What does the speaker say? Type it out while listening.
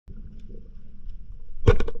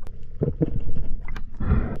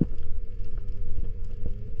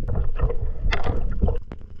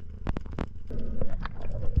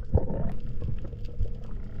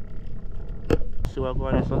see what's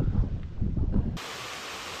going on, so.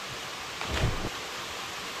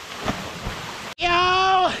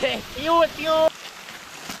 Yo! You!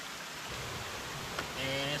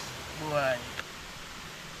 Yes, boy.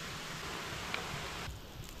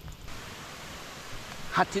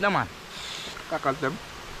 Hot in a man. Cackles them.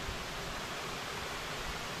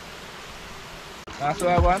 That's what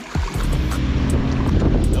I want.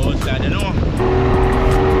 Outside, you know.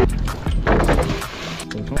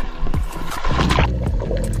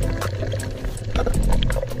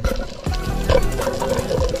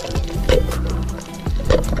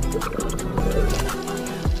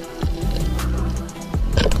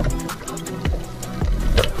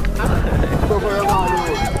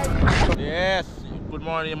 Yes, good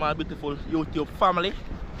morning my beautiful YouTube family.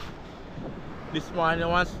 This morning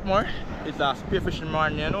once more is a spearfishing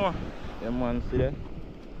morning, you know. Yeah man, see that?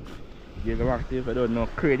 Give them active, I don't know,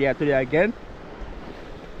 crazy today again.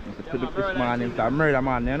 It's a this morning, it's a murder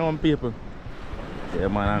man, you know people. Yeah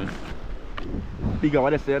man, bigger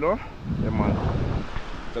what they say, you know? Yeah man.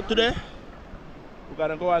 So today, we're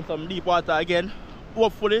gonna go on some deep water again.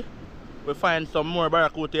 Hopefully, we find some more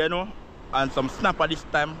barracuda, you know, and some snapper this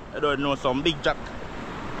time. I don't know, some big jack.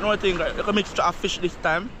 You know, I think like a mixture of fish this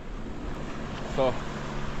time. So,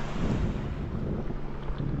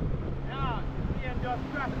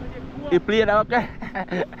 he played okay.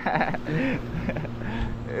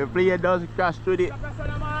 He played does crash through the.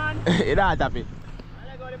 He not happy.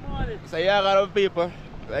 So yeah, got of people.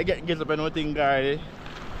 I get up and nothing guard.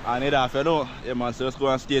 And it off, you know. Yeah man, so just go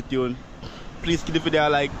and stay tuned. Please give the video a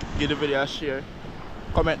like, give the video a share.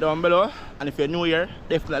 Comment down below. And if you're new here,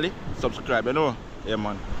 definitely subscribe, you know. Yeah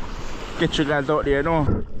man. Get you guys out there, you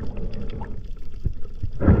know.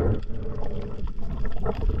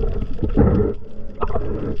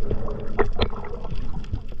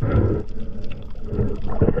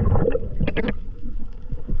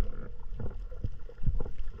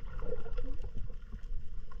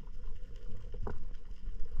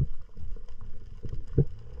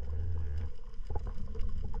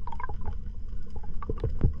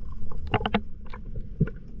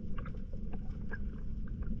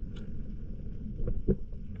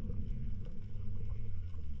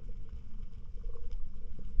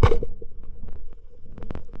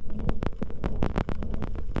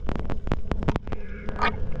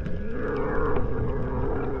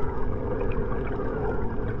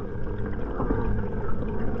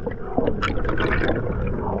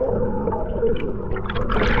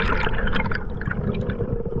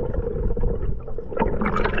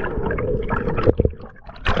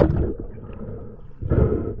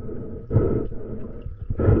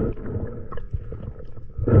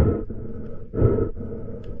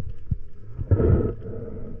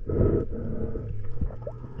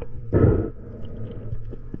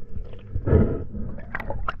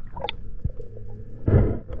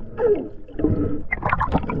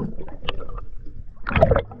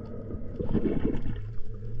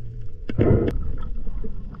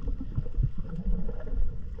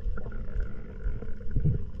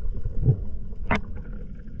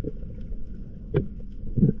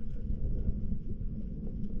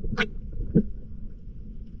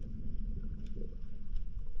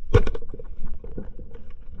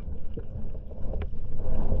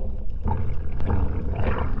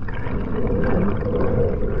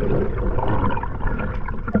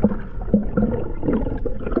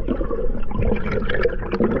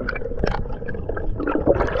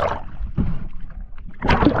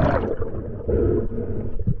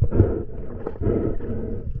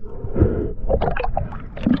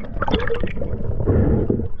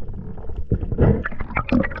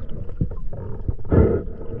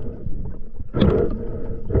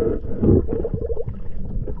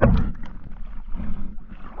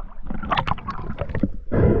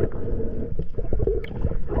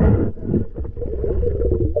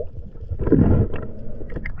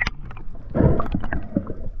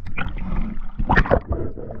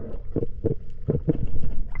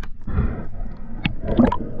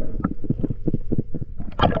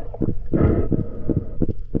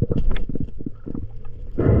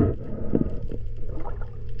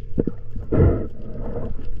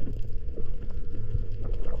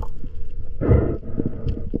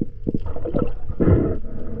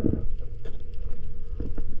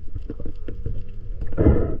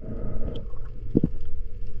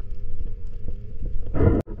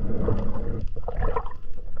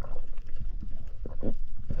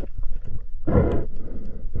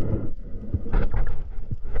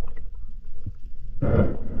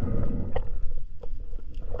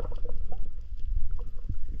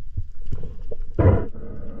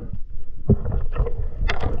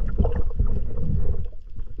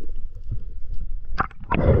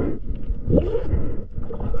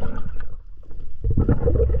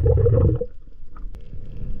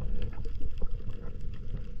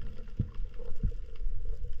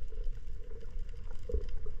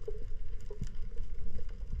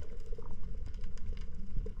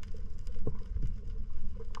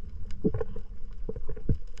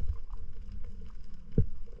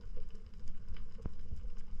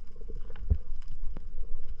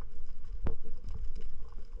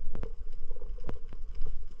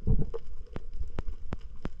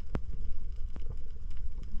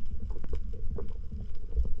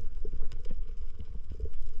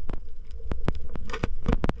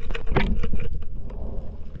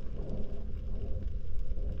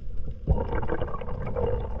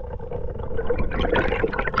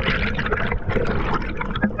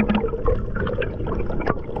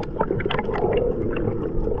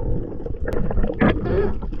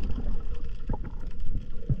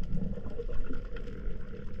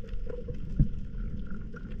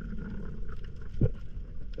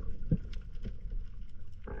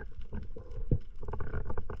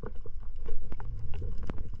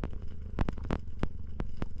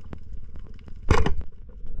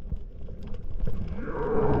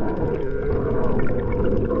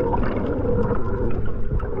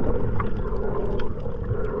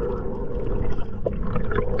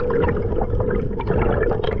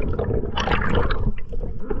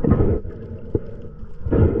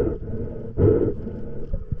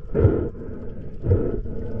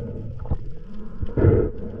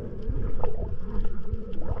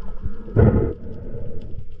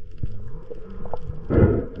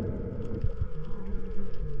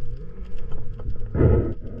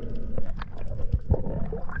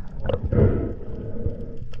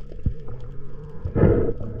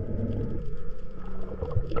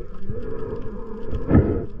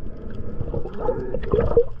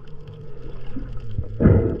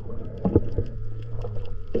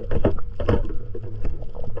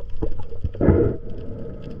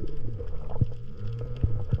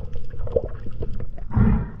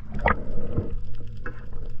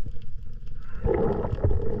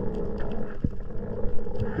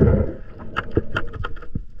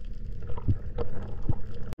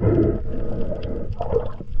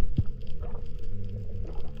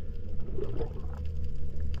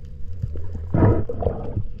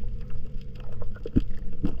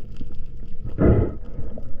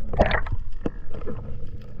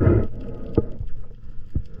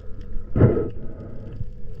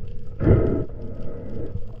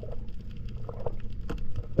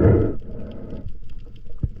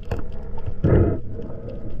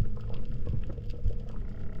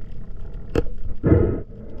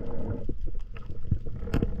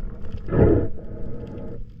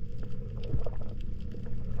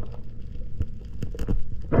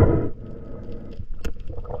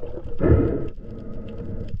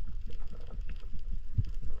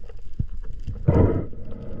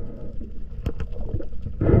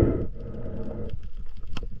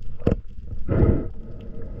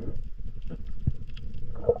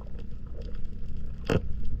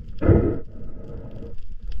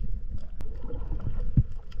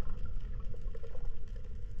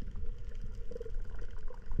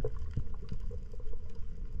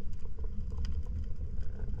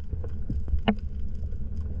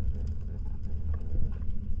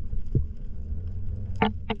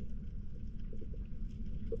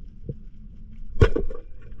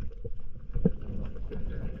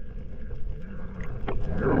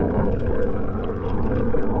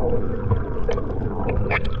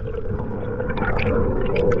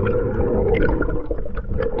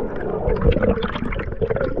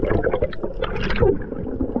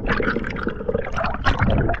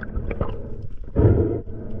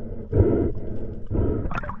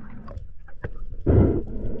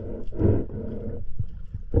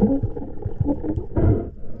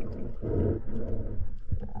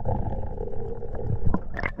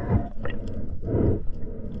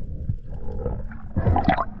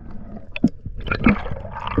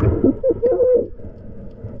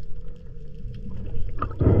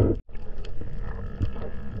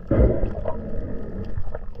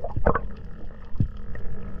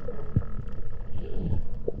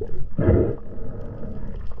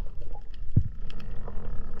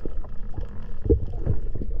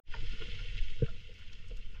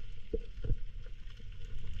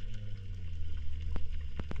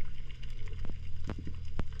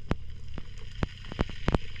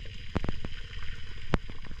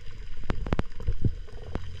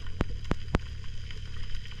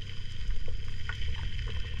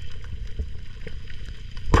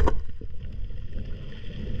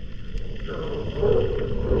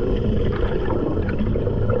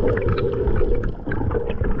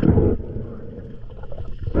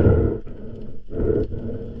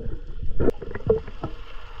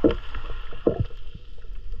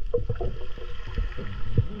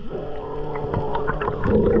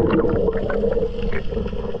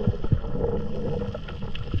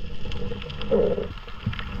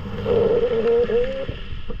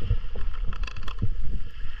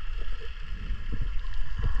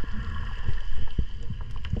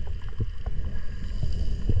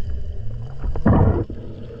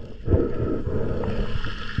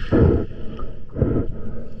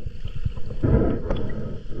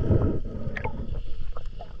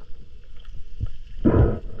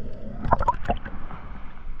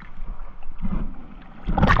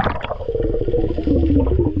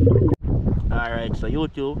 Alright, so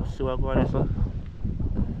YouTube, see what going on, so.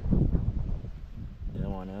 Yeah,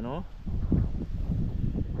 man, you know.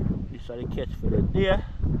 This is the catch for the day. I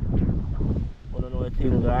don't know what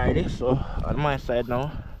things are already, so on my side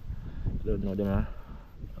now, I don't know them,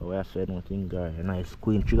 where I said nothing, guy. A nice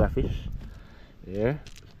queen triggerfish. Yeah,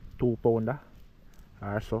 2 pounder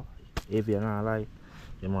or so. Heavy and all like.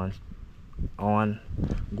 Yeah, man. One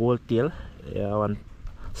gold tail. Yeah, one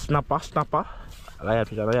snapper. Like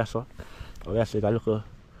fish like so. We I said a little,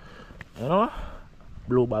 you know,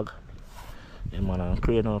 blue bag. Yeah, man, and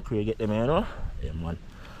crane get them, you know. Yeah, man.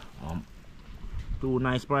 2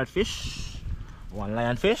 nice bird fish, 1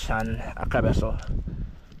 lionfish, and a crab. So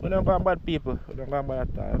we don't go bad people. We don't go bad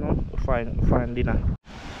at all, you know. We find dinner.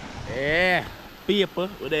 Yeah, people,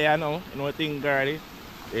 we're there now. You know what thing, girlie?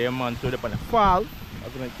 Yeah, man, to the fall,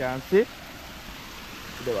 as you can see.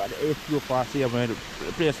 They were the HQ pass here, man.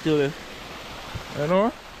 The place still there. You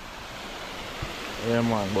know? Yeah,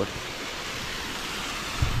 man, but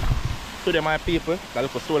today my people, that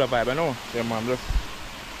look a solar vibe, you know. Yeah, man, just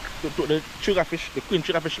took the triggerfish, the queen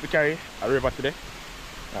triggerfish we carry at the river today.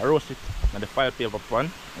 I roast it and the fire paper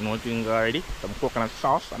pan, you know, thing already. Some coconut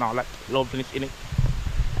sauce and all that loveliness in it.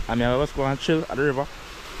 I mean, I was going to chill at the river.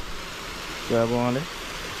 So I go on there.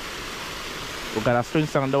 We got a string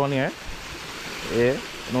song down here. Yeah,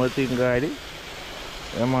 you know, thing already.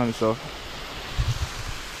 Yeah, man, so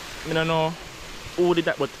I don't know who did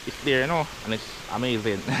that, but it's there, you know, and it's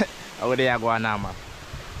amazing. How they are going now, man.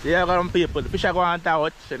 So yeah, I got some people, the fish are going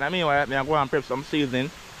out, and I mean, I go and prep some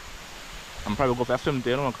season. I'm probably go for a swim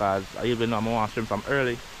today, you know, because I even know I want to swim from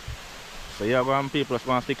early. So yeah, go on people, just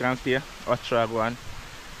want to stick and stay. Let's try go on.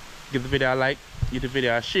 Give the video a like, give the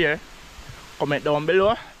video a share, comment down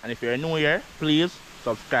below, and if you're new here, please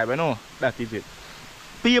subscribe, you know, that is it.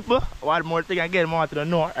 People, one more thing again, more to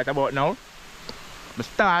know right about now. I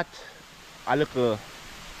start a little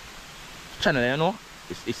channel, you know.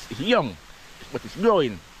 It's young, but it's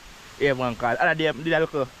growing. Everyone call. Other day I did a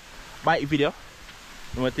little bite video.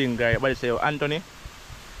 You know thing, guys. Everybody say, Anthony,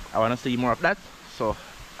 I want to see more of that. So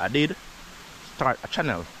I did start a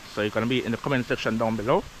channel. So you're gonna be in the comment section down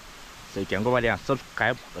below. So you can go over there and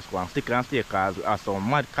subscribe. Just go and stick and stay, because we have some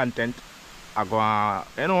mad content. I go and,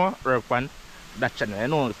 you know, work on that channel. You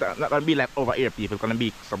know, it's not gonna be like over here, people. It's gonna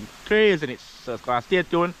be some craziness. So just go and stay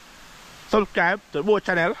tuned. Subscribe to both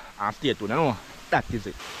channel and stay tuned. You know, that is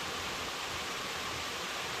it.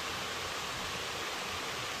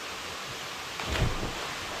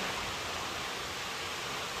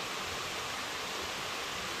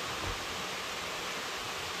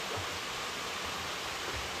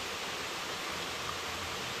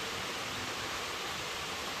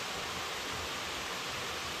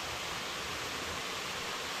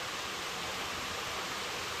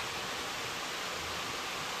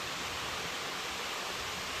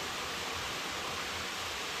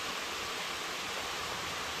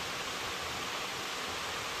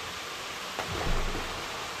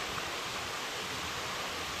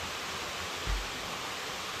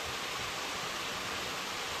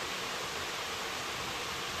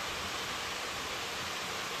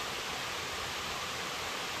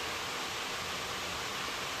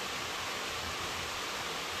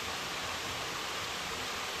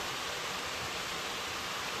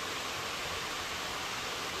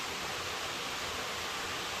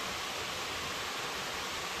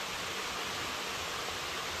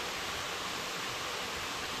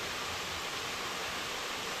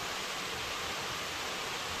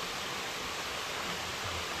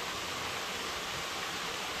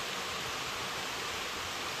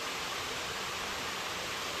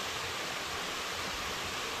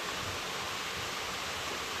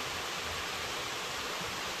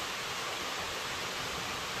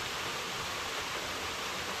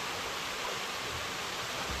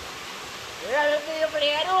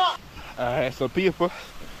 Alright, so people,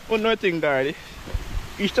 one more thing, Daddy.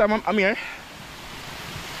 Each time I'm here,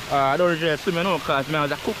 I don't really swim, you know, because I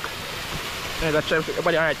was a cook. I was trying to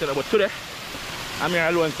everybody alright, but today, I'm here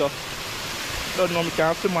alone, so don't know if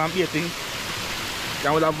I can swim and baiting.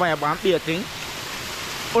 There was a vibe and baiting.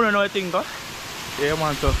 I don't know the thing, though. Yeah,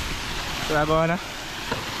 man, so I go on.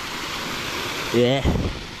 Yeah.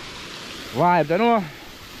 Vibes, you know.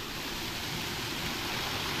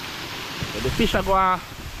 So the fish are going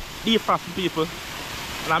deep fast people.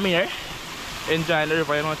 And I'm here enjoying the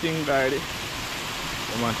river, you know, thing already.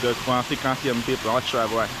 So man, just want to see and see them people. I'll try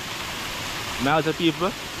boy. Now the people,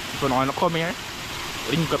 if you want to come here,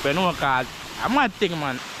 link up, you know, because I'm mad thing,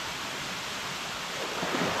 man.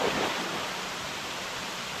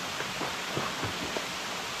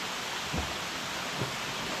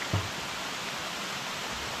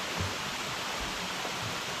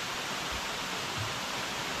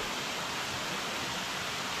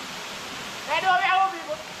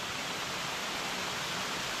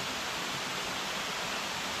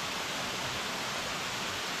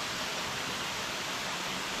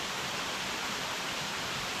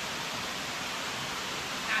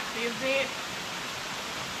 Is it?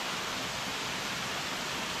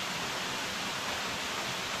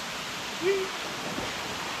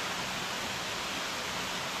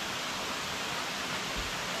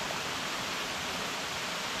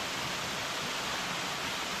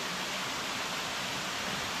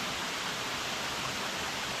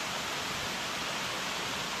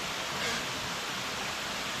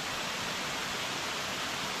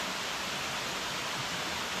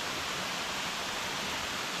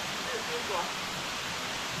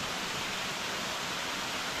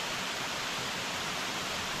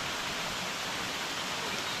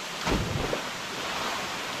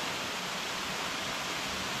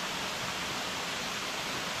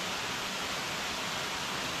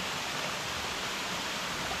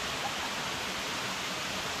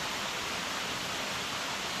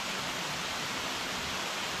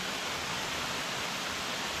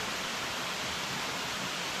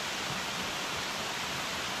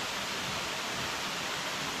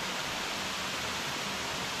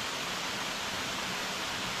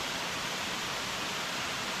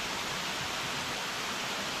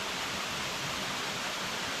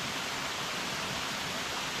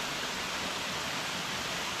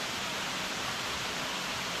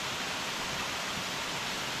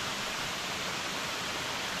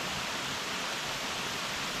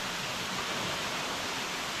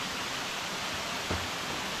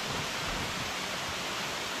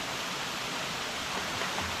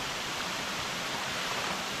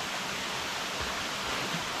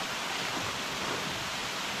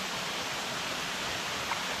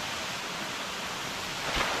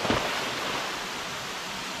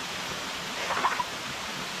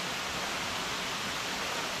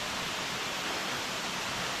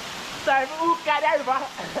 Sorry, who got that?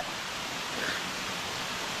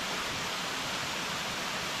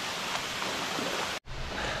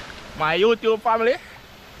 My YouTube family,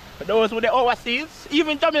 for those who are overseas,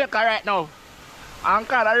 even Jamaica right now, I'm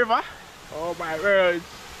kind of river. Oh my words,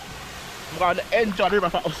 I'm going to enjoy the river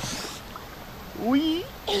for us. We,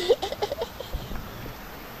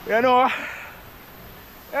 you know,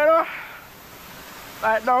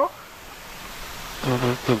 right now.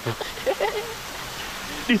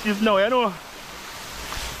 This is now, you know.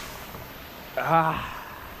 Ah,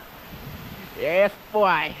 yes,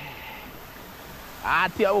 boy. I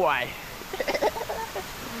tell you why.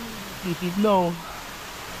 This is now.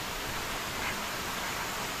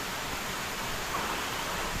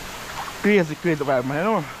 Crazy vibe, man, you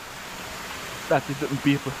know. That is certain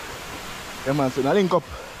people. Yeah, man, so now link up.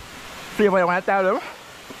 Flavor you want to tell them.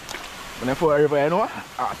 When I fall river, you know,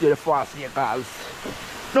 I see the fast here, calls.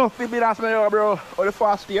 No, people that's me, bro. All the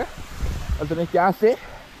fast here. As you can see,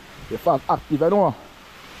 the fast active, you know.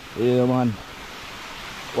 Yeah, man.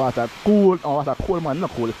 Water cool. Oh, water cool, man.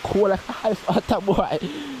 Not cool. Cool like ice water, boy.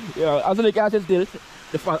 Yeah, as you can see, still,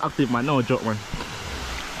 the fast active, man. No joke, man.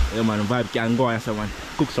 Yeah, man. Vibe can go and so, man.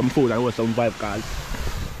 Cook some food and watch some vibe, cause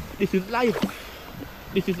this is life.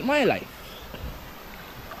 This is my life.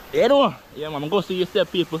 You know? Yeah, man. I'm going to see yourself,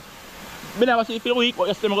 people. I never see it for a week, but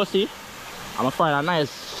yesterday I'm going to see. I'm going to find a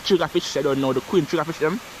nice trigger fish. I don't know the queen trigger fish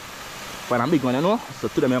them. Find a big one, you know. So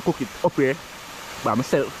today I'm going to cook it up here by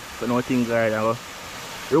myself. So no things are I'm going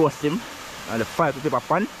to roast him and the fire paper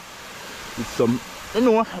pan with some, you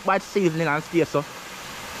know, bad seasoning and stuff. So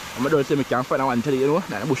I'm going to say I can find a one jelly, you know,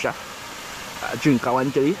 like a busher. I drink a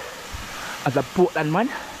one jelly. As a Portland man,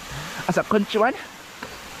 as a country man.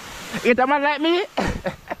 Get a man like me.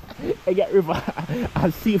 I get river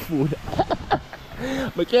and seafood.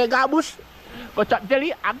 I can't go bush, but that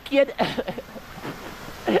jelly, I'm kid.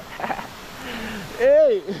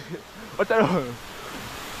 Hey, what's that?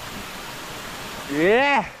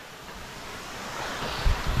 Yeah,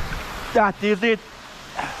 that is it.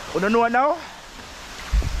 You don't know now?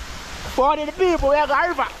 40 people, we are going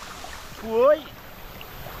river. Boy.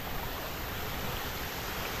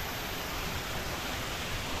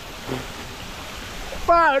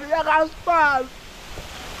 fall. You can fall.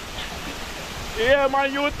 Yeah,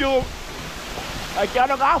 man, YouTube. I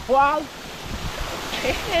cannot go fall.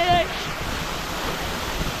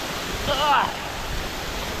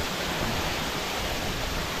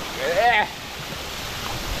 Yeah.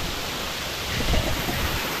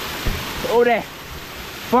 Oh, there.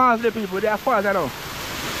 Falls, the people. They are falls, I know.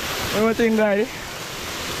 One thing, guys.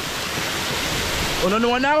 Oh,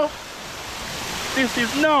 no, now? This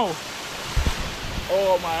is now.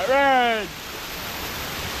 Oh, my word.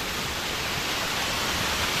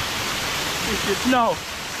 This is now.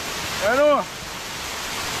 You know?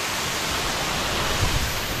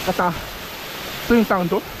 That's a swing sound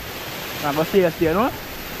too. I'm going to stay, you know?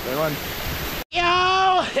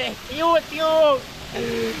 Yo! YouTube!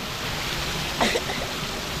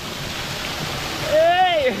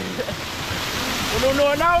 Hey! You don't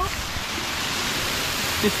know now?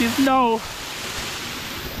 This is now.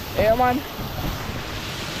 Hey, man.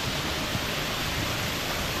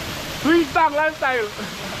 Swing song lifestyle.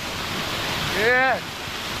 Yeah.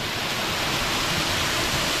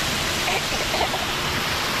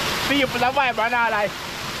 People are vibe and all like.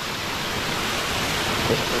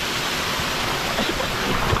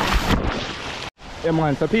 Yeah,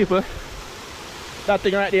 man, so people, that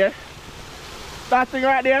thing right there,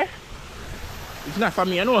 it's not for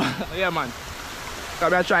me, you know. Yeah, man. So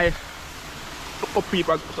I'm gonna try look up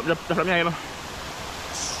people, something from here, you know.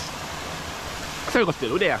 So you go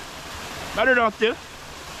still there. I do not still.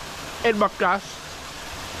 Head back class.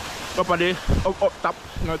 Up on the up top,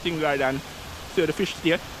 nothing like that. See the fish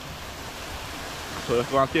stay. So let's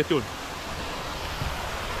go and stay tuned.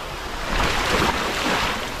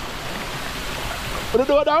 What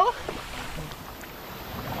do you do now?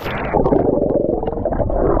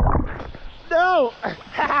 No!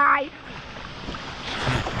 Hi!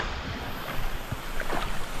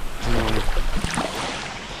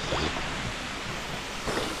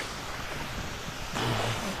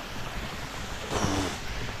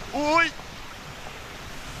 Ui!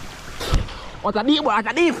 What's that deep? What's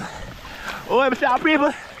that deep? Oi, Mr.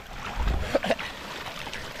 People!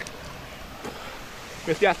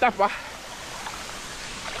 Mr. Staffa.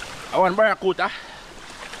 I want barracuda.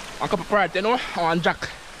 A couple parts, you know. I want jack.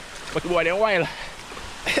 But boy, they're wild.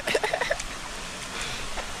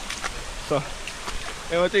 So,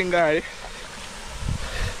 everything, guys.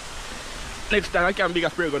 Next time I can big a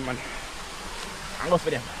spray gun, man. I'm going for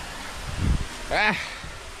them.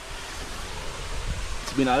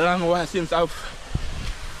 It's been a long while since I've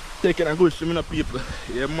taken a good swimming of people.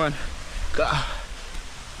 Yeah, man.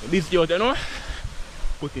 This yacht, you know,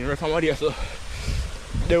 put in right from there, so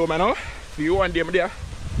there, man, no? If you want them there,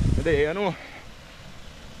 you know,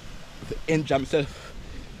 to enjoy myself.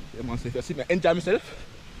 Yeah, man, so if you see me enjoy myself,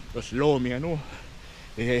 just love me, you know.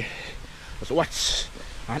 Yeah, just watch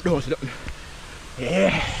and don't see nothing.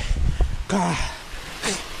 Yeah, God.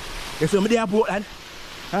 You see me there, Portland?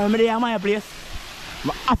 I'm there at my place.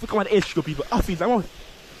 I'm African with HQ people, office, I'm out.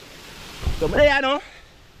 So I'm there, you know.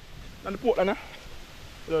 On the Portland, I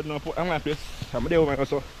don't know Portland, my place. I'm there, man,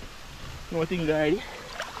 so. No thing, guys.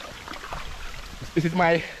 This is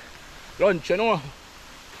my lunch, you know.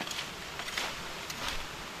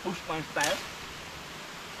 Bushman style.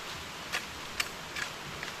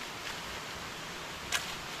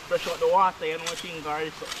 Fresh out the water, you know, thing,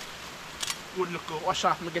 guys. So good look, wash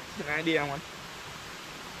off, me get an idea, man.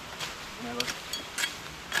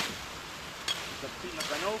 The thing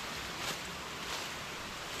like I know.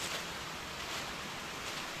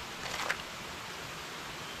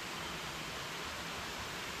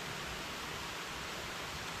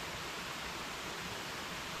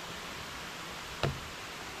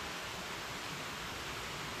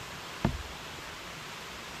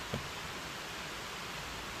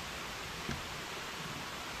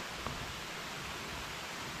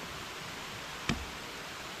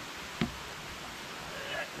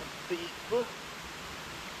 People,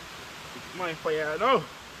 it's my fire now.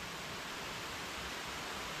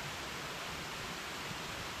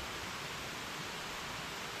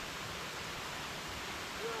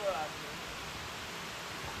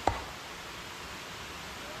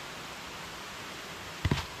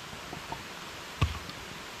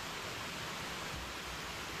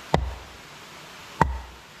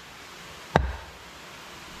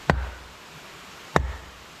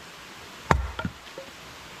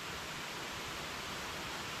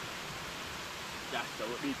 That's how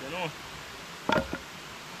it is, you know.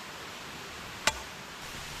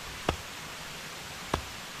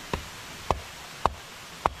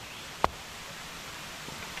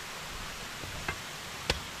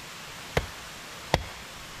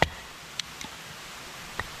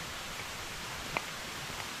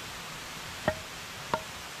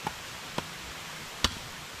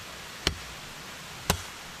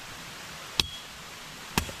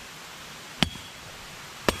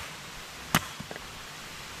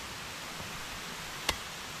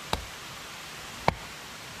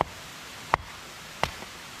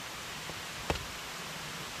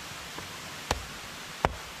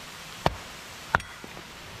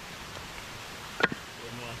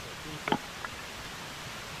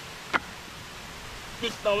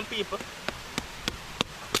 this down, people.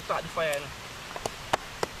 Start the fire now.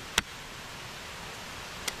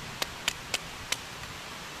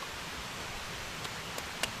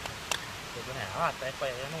 It's gonna hot that fire,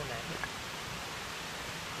 you know that.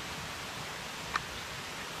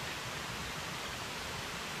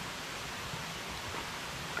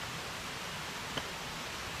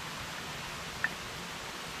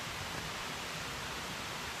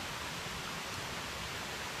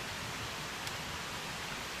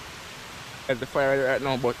 At the fire right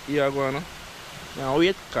now, but here I'm going now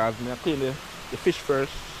wait because I clean the fish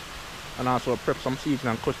first and also prep some seeds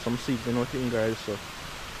and cut some seeds, you know thing guys. So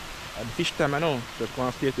at the fish time I know, just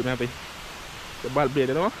want to stay to maybe the ball blade,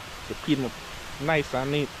 you know, to clean them up nice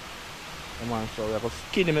and neat. Come on, so we're going to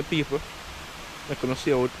skin them people. I'm going to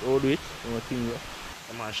see how do it, you know thing there.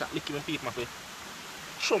 Come on, shot lick them people, my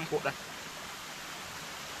chump out that.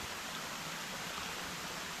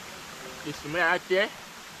 This is me right there.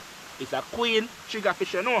 It's a queen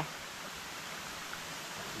triggerfish, you know. I'm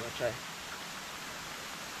gonna try.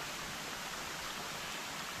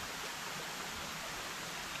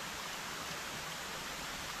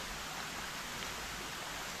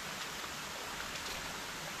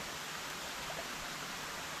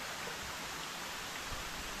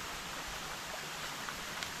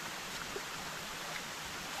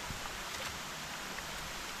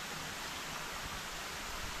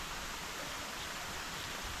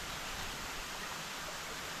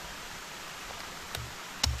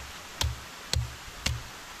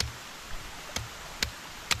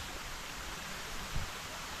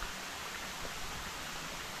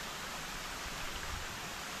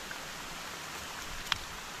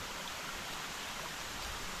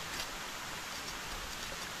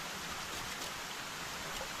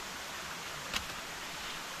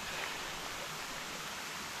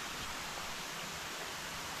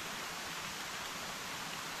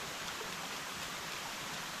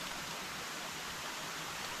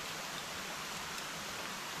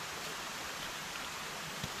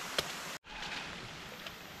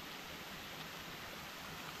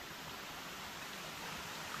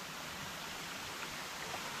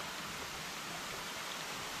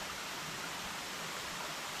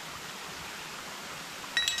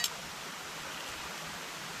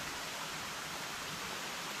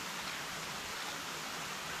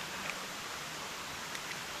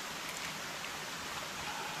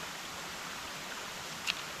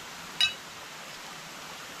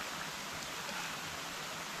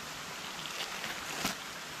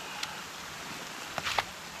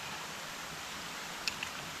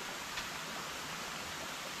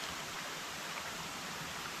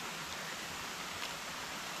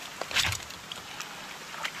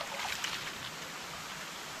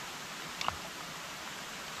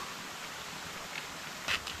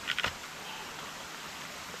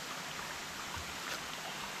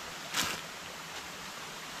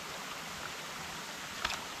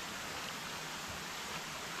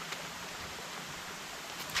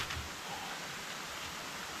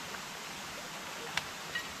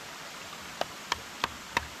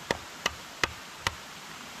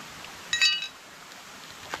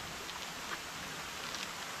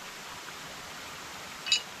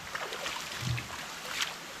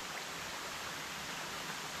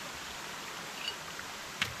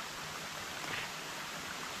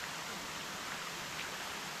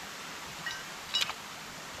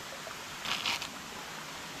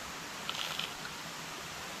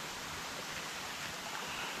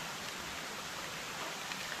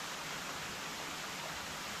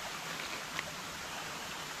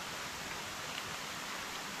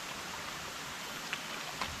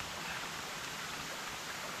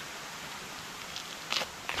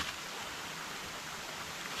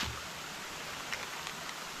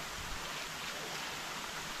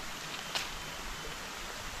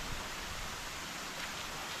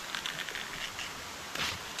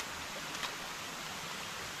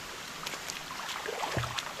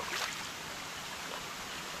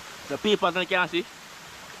 The people as you can see,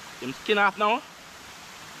 him skin off now.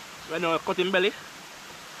 So I know cut him belly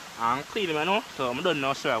and clean him, you know. So I'm done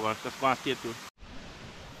now, sir. I'm just going to stay tuned.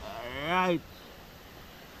 Alright.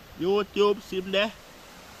 YouTube, see him there.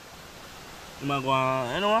 I'm going to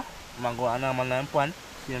go, you know, I'm going to go on normal line pan.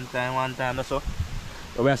 Same time, one time or so.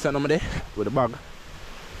 So we're sitting over there with the bag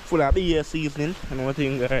full of BS seasoning and one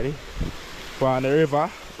thing already. Go on the river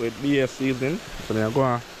with BS seasoning. So I'm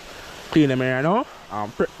going to clean them here now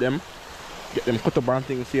and prep them, get them cut up and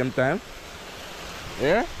things at the same time.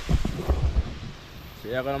 Yeah? So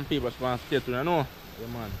you got them people just want to stay tuned, you know? Yeah,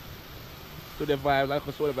 man. To the vibe, like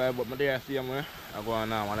I saw the vibe, but my day I see them, I go on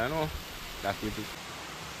now, man, you know? That's it.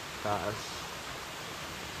 Cause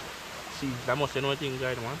see, that must be no thing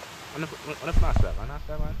guys man. On the fast track, man.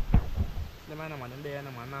 The man, them there,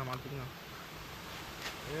 man, normal thing.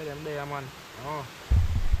 Yeah, them there, man. Oh.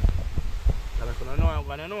 That's what I know, I'm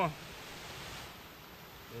gonna know.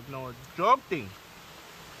 There's no joke thing.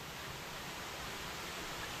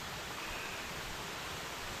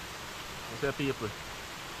 I say people,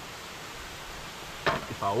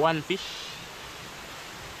 if I want fish,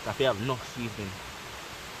 if I have no seasoning.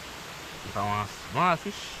 If I want small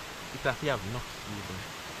fish, it has to have no seasoning.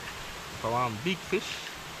 If I want big fish,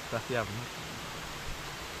 it has to have no seasoning.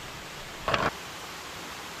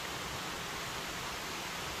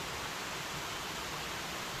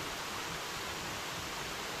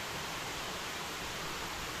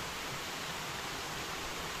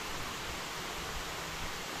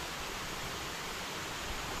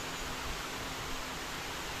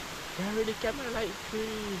 Carry the camera like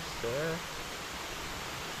this, sir.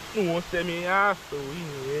 No, send me after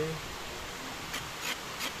anyway.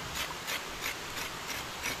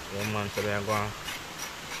 Yeah, man, so I'm going to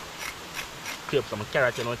clip some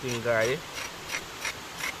carrot and nothing, guys.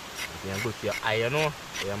 It's good for your eye, you know.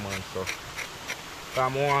 Yeah, man, so.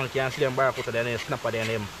 Come on, can see them barcode and then snap at them,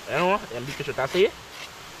 you know. Them big fish I see. I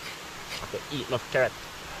have to eat enough carrot.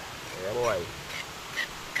 Yeah, boy.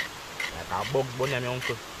 Like a bugs bunny, my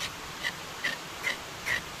uncle.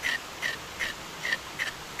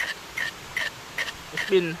 It's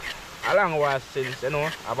been a long while since, you know,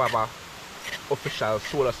 I've have a official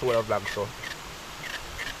solar vlog, so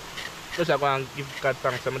just I'm going to give God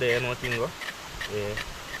thanks someday, you know, thing, yeah.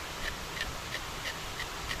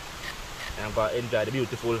 And I'm going to enjoy the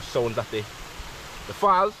beautiful sounds of the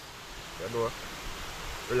falls, you know,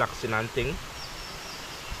 relaxing and thing.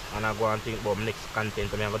 And I'm going to think about my next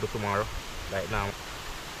content I'm going to do tomorrow, right now.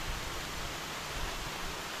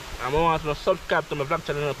 I'm going to subscribe to my vlog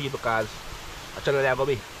channel, people, because a channel is going to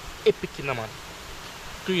be epic, you know, man.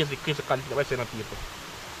 Crazy content I send people.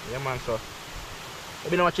 Yeah, man, so if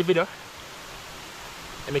you don't watch the video,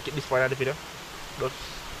 I make it this far in the video. Just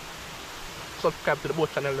subscribe to the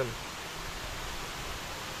both channel them.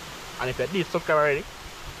 And if you did subscribe already,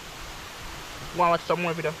 go and watch some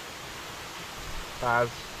more video.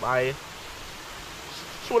 Because by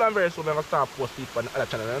soon and very soon I'm going to start posting on the other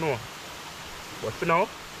channel, you know. But for now,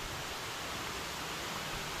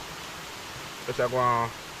 just I'm going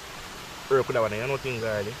to work with that one, you know, things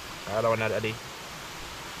already. That one at the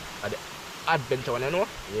adventure one, you know.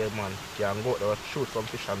 Yeah, man. You can go out there, shoot some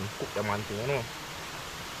fish and cook them and thing, you know.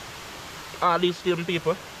 All these same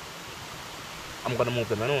people, I'm going to move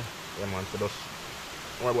them, you know. Yeah, man. So just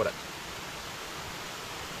don't worry about that.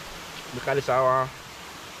 Because this is our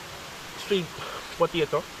sweet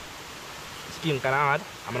potato. Skin kind of hard.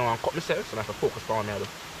 I'm going to cut myself, so I have to focus on me.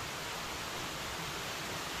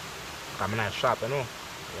 I'm nice sharp, you know.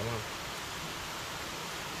 Yeah, man.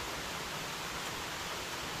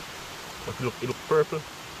 But it look purple.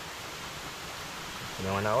 You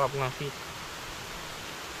know when I walk my feet.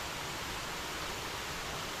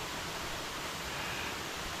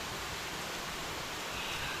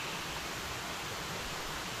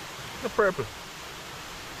 The purple.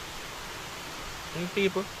 And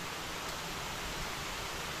people.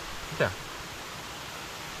 Yeah.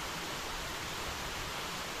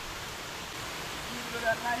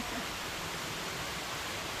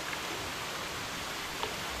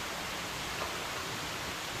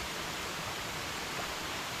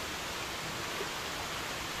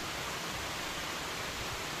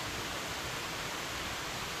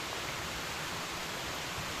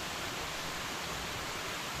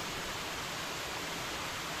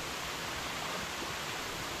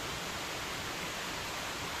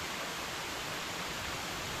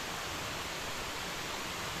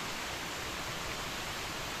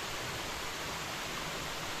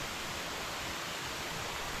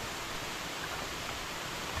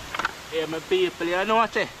 Yeah, my people, you know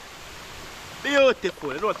what?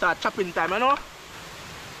 Beautiful, you know, start chopping time, you know?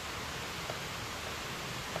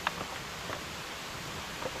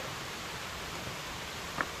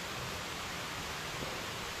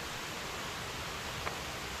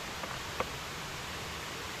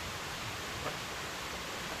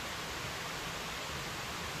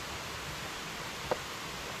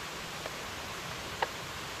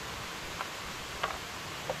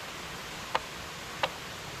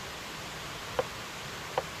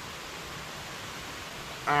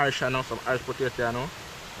 Irish, I know, some Irish potato, I know.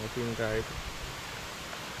 I think, guys.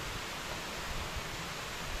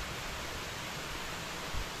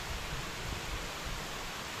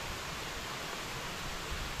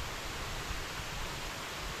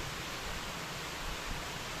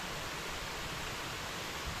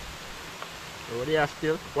 So they are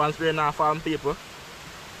still, once they're not farm people,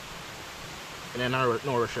 and then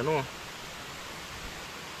no rush, you know.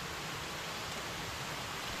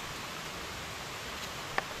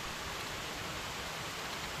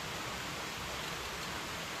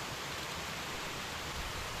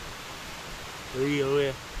 Real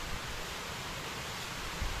way.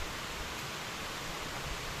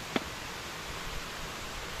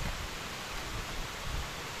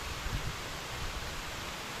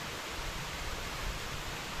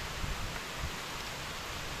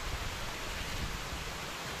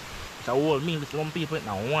 It's a whole meal with some people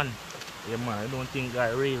now one. Yeah man, I don't think I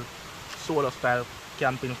real solo style,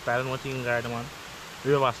 camping style, I don't think I man.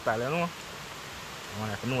 River style, you know.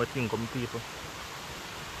 Man, I know a thing come people.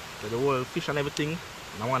 So the whole fish and everything,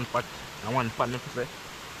 in one pot, me say.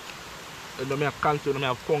 You know me have consume, me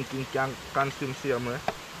have pumpkin can consume same way.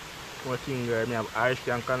 One thing me have Irish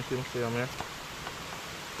can consume same way.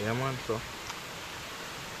 Yeah man, so.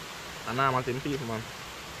 And I'm a people man.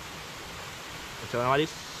 So now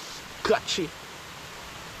this scotchy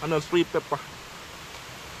and no sweet pepper.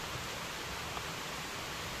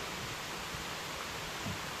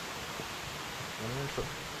 So.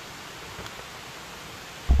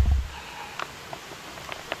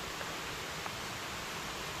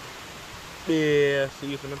 Yeah, see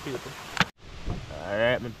you from the people.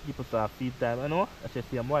 Alright, my people start feed time, I know. I say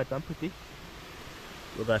see I'm white and pretty.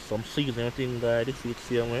 We got some seasoning thing guys, this is the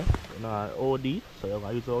same way. You know, OD, so you're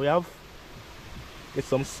gonna use what we have. Get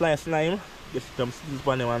some sliced lime, get some seeds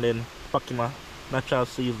on them and then pack in my natural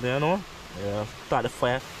seasoning, you know. Yeah, start the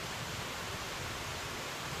fire.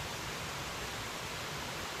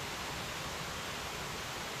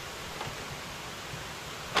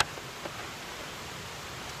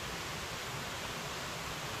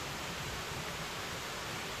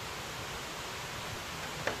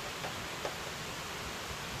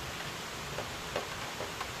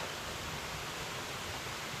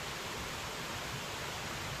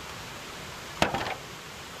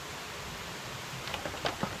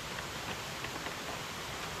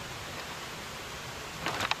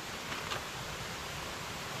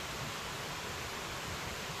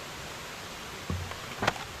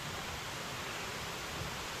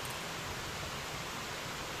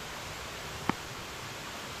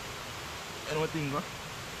 You know what thing, bro?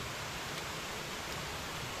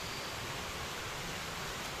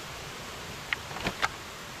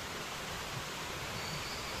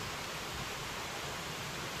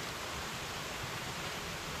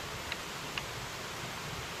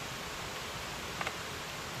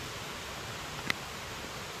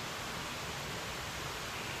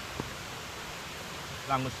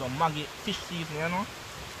 Along with some Maggi fish seasoning, you know.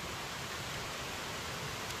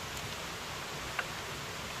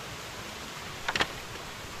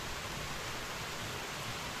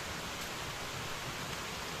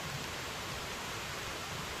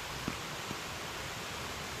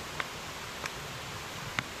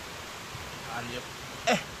 And yep.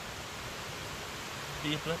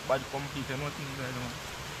 People, body complete, you know what thing there, you know.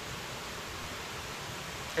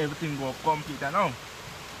 Everything go complete, you know.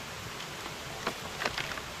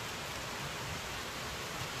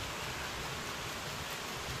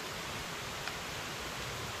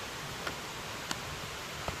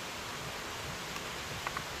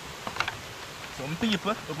 Some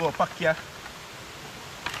people will go pack here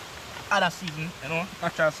other season, you know,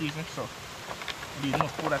 natural season, so there's no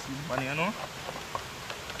powder season for you know.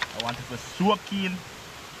 I want it to soak in.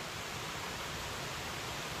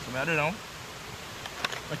 So I do now.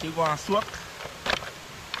 Let you go and soak.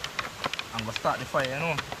 I'm gonna start the fire, you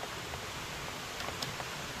know.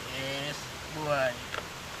 Yes, boy.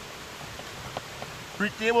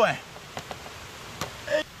 Pretty boy.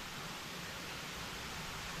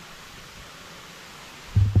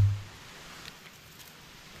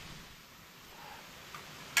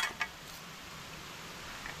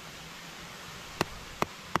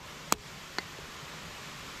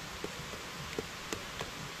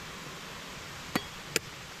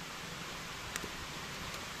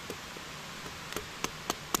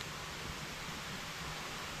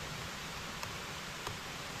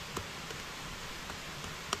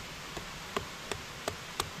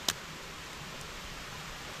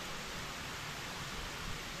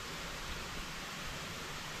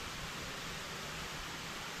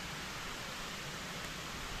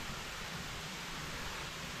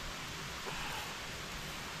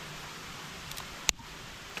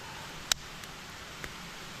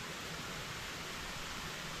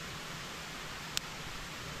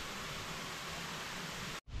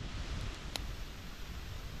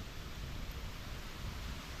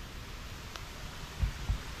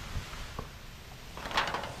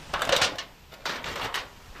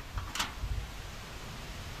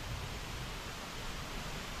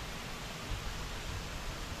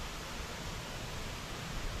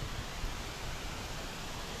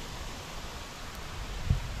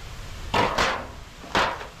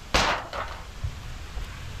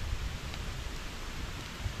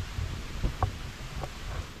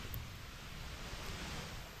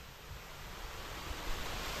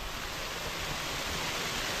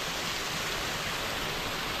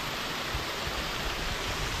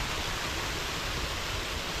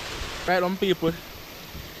 Right on people.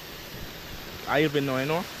 I even know, you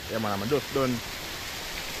know. Yeah man, I'm just done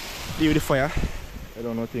leave the fire. I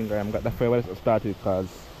don't know think I got the fire well started because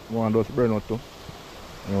one of those burn out too.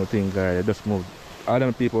 I don't think I just moved. All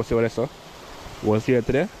them people see what I saw was here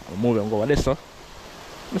today. I'll move and go what they saw.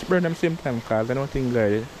 Just burn them same time because I don't think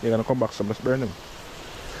they're gonna come back, so just burn them.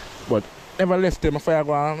 But nevertheless, my fire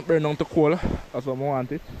go and burn down to coal. That's what I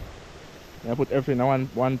want it. I put everything in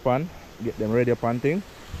one pan, get them ready upon thing.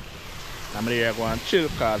 I'm there go and chill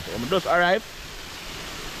because when I just arrived,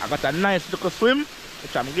 I got a nice little swim,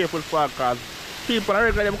 which I'm grateful for because people are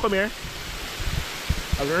regular them come here.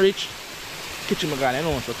 As I reach kitchen again, you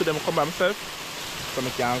know, so to them come by myself. So I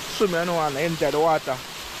can swim, you know, and enjoy the water.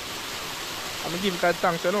 I'm gonna give God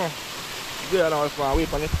thanks, you know. Good, I know if I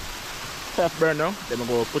wait on it. Self burn now, then I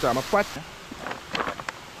go put on my pot.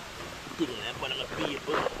 Thing in front of my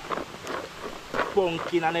people.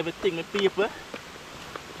 Pumpkin and everything, my people.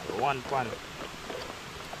 One pan.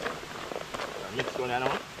 Mix one, you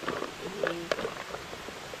know.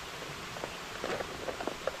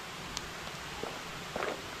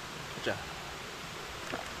 Ja.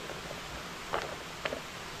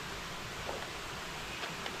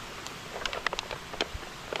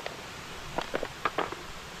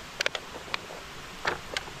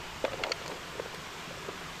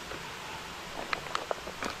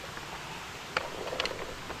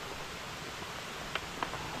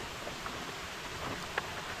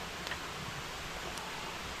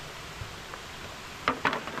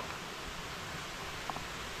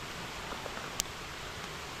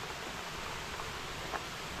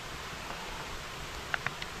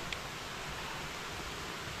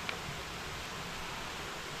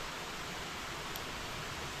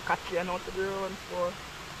 Catch you know what to do run for.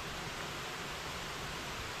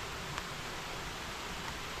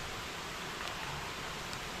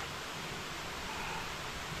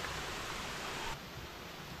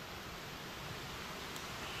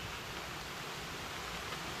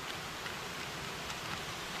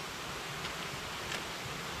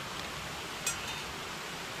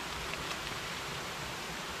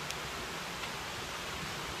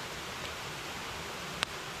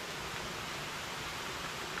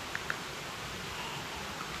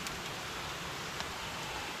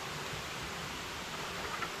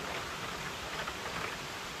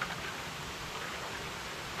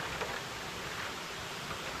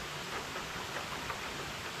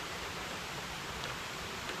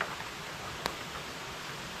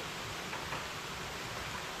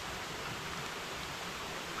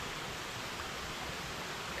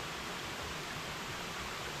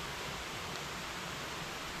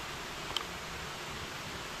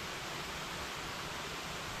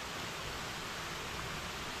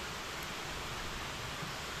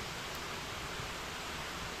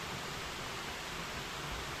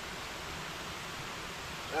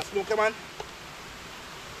 That's smoke, man.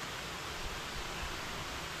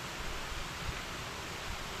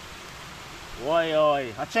 Oi,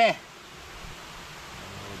 oi, Hache.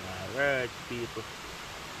 Oh my word, people.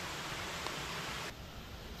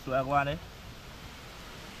 So I go on there.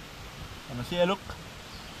 Let me see a look.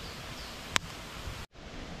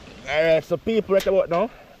 Alright, so people right about now.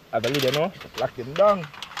 As a leader now, lock him down.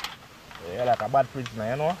 Yeah, like a bad prisoner,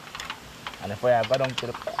 you know. And if I go down to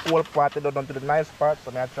the cool part, I go down to the nice part,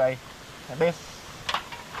 so I try this.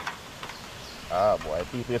 Oh boy,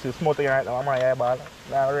 people, you see smoking right now, I'm my eyeball.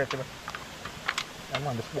 Now, reckon. I'm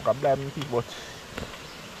on the smoke of blind people, but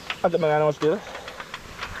I don't know still.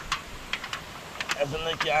 As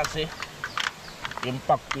you can see,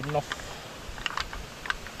 impact enough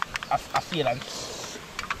assailants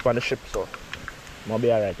on the ship, so I'll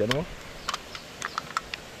be alright, you know.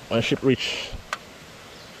 When the ship reach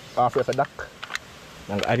halfway of the dock,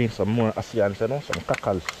 I'm adding some more assailants, you know, some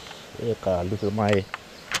cackles. They call little my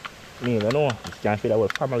meal, you know. You can't feed our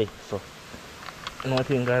family, so you know what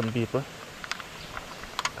I think, people.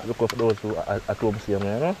 Look for those who are at home, see them,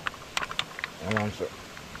 you know. And so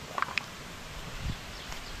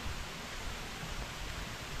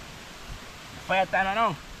fire time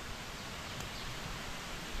now.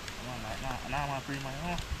 Now I'm free, man, you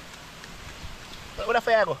know. Where the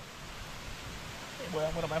fire go? Hey boy,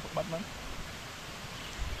 I'm going to my foot, Batman.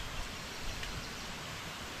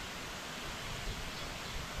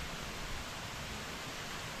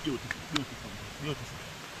 Beautiful, beautiful, beautiful.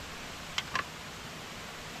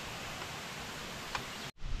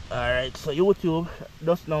 Alright, so YouTube,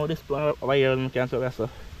 just now this one over here on cancel that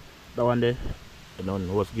one there, the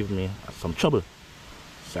one was giving me some trouble.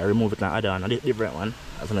 So I removed it and added on a different one,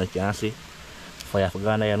 as you can see. Fire for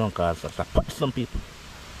Ghana, you know, because it's a pot some people.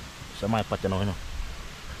 So my pot, you know.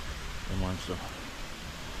 So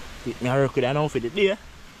Me I work with an outfit it there.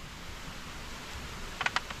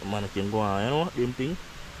 Man, I can go on, you know, them thing.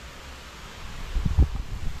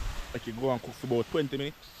 I can go and cook for about 20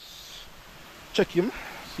 minutes. Check him,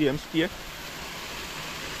 see him stay.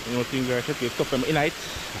 You know, things are check him, stop him in night.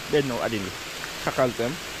 Then now I didn't tackle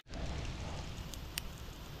them.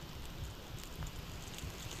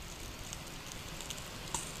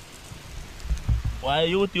 Why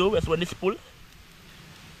YouTube? That's when this pull.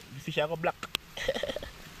 The fish are go black.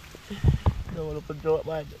 Don't look for joke,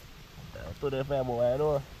 man. To the fire boy, I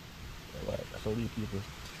know. That's how these people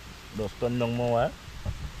just turn down more,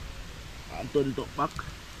 and turn it up back.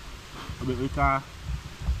 We can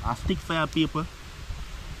stick fire people.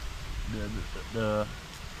 The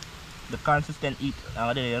consistent heat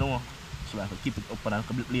out there, you know. So I can keep it up and a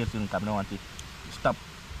couple places and come want to stop.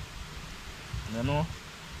 You know.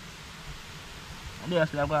 And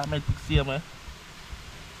there's like my see me.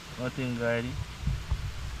 Nothing guarded.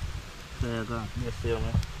 There you go. Yes, see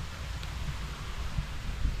me.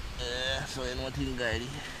 So you know nothing guarded.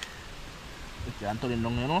 You can turn it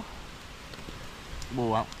down, you know.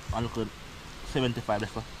 Boy, I look at 75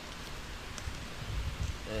 this one.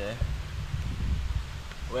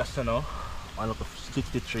 West now, I look at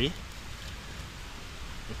 63. You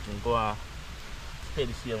can go and stay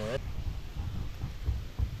the same way.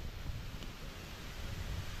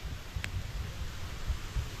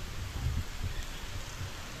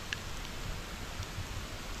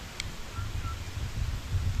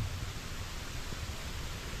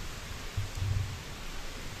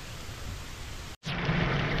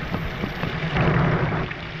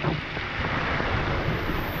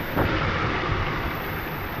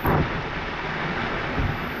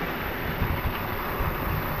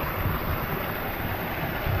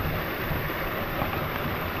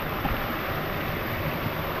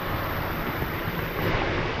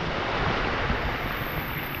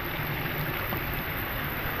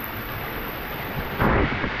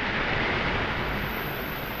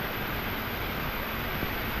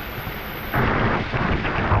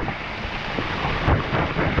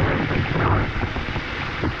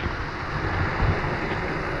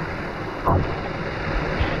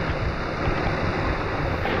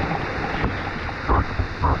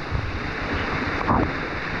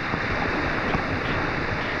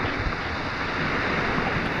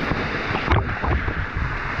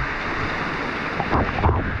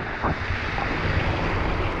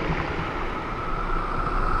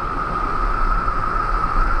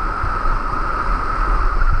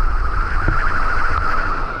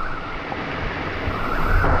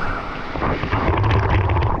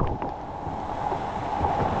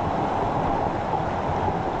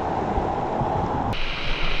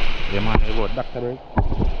 Doctor break.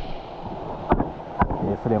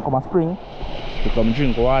 Yeah, so them come a spring to come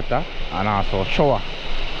drink water and also shower.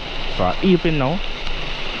 So evening now.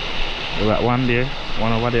 We got one there,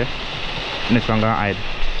 one over there. Next one gonna hide.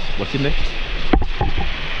 What's in there?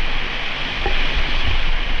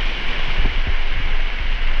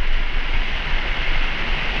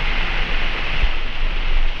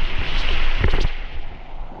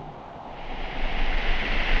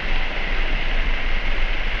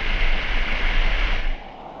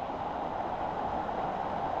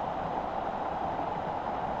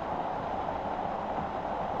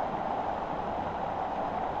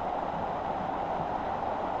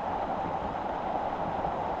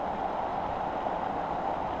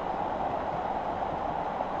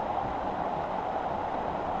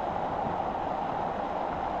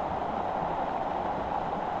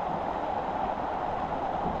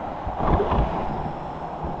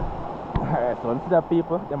 So you see the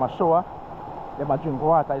people, they might shower, they might drink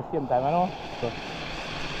water at the same time, you know. So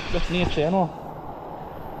just nature, you know.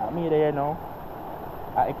 Me there, you know.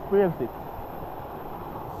 I experience it.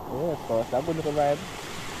 Yeah, so it's a good little vibe.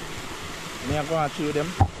 Me I go and chill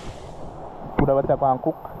them. Put a water and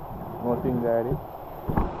cook. Nothing there.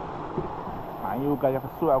 And you guys have to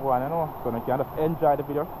swear go on, you know. So you can just enjoy the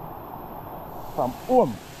video from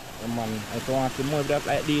home. And man, if you want to see more videos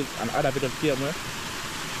like these and other videos here,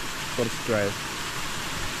 subscribe.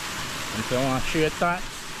 And if you want to share your thoughts,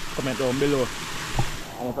 comment down below.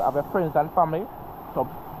 And if you have your friends and family, tell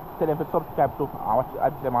them to subscribe to and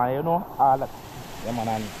watch them and you know all that. Yeah man,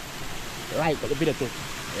 and like the video too.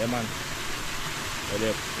 Yeah man.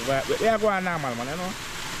 We are going normal man, you know.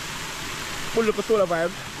 Full look at solar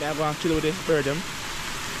vibe. We are going to chill with the bird them.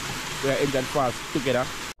 We are enjoying falls together.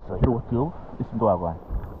 So YouTube, listen to our one.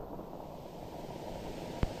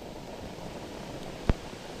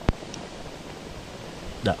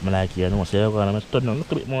 That I like here, no, so I'm going to turn on a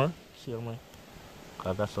little bit more. See me?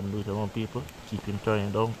 Because I got some little more people keeping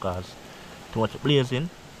turning down because too much blazing.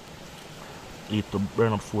 lead to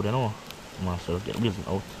burn up food, you know. So get the reason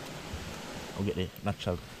out. We'll get the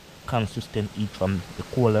natural consistent heat from the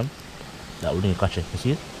coal them that we didn't catch it, you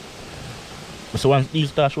see? So once these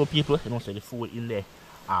start show people, you know, say the food in there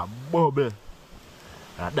are bubble.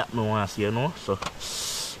 And that no want to see, you know. So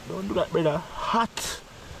don't do that, brother. Hot.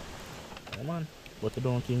 Yeah, man. But you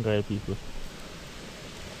don't think, right, people.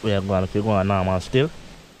 We are going to go on normal still.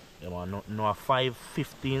 You want no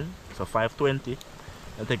 5:15, so 5:20.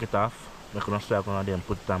 And take it off. We're going to start on them,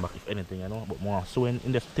 put it down back if anything, you know. But more so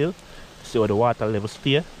in the still. See where the water level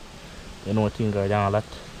stay. You know, things are down a lot.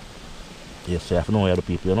 Yes, so you have to know where the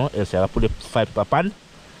people, you know. Else you have to put the 5 per pan.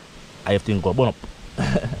 I have to go burn up.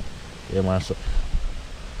 Yeah, man. So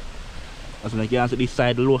that's when you can see this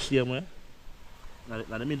side low here, man.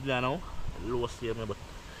 Now the middle now, low here, man. But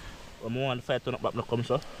when I want the fire turn up back, no come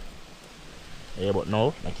so. Yeah, but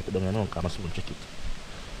now I keep it down, you know, because I'm soon check it.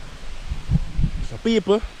 So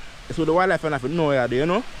people, it's with the wildlife and I have to know you, you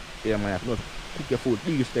know. Yeah, man, you have to know to cook your food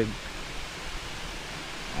these things.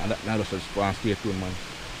 And that now just want to stay tuned, man.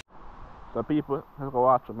 So people, let's go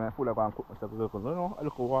watch through, man. Food I go and cook myself, you know. I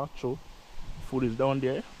look at watch through. Food is down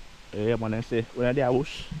there. Yeah, man, I say when I do a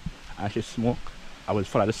bush and she smoke, I will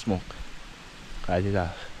follow the smoke. Because there's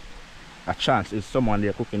a chance is someone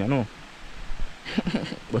there cooking, you know.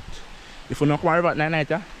 But if you don't come over at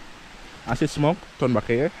night, and see smoke, turn back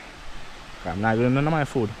here. I'm not going to know my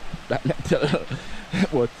food. That me tell you.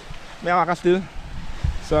 But I walk still.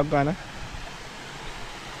 So I'm gonna.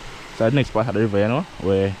 So the next part of the river, you know,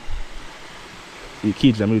 where the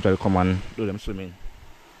kids them usually come and do them swimming.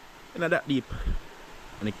 It's not that deep.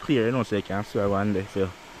 And it's clear, you know, so you can swim around there if you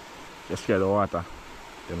scare the water.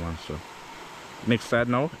 Yeah, man, so next side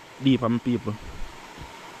now, deep on people.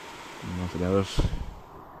 You know, so they just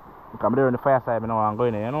come there on the fire side, I know I'm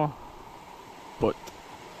going there, you know. But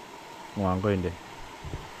I'm going there.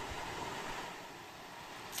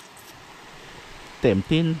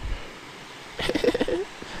 Tempting.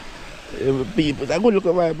 People, it's a good look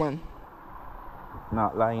at vibe, man.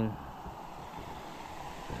 Not lying.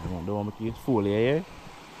 Don't want to make it full here.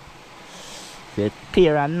 It's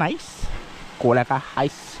clear and nice. Cold like a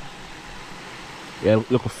ice. Yeah,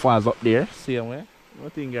 look at falls up there. Same way.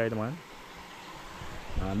 Nothing right, man.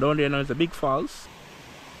 And down there now is a big falls.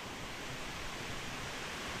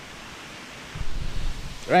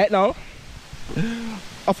 Right now,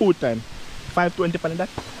 a food time. 5:20 for that.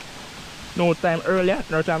 No time earlier,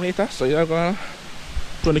 no time later. So you're gonna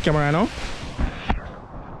turn the camera now.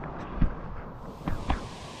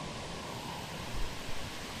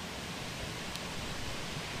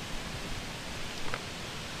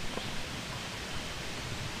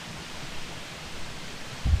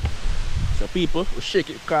 So people, we shake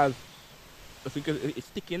it because I think it's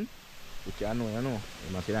sticking. Which I know, you know.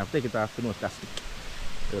 You must have to take it off to know it's stick.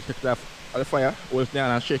 You take it off of the fire, hold it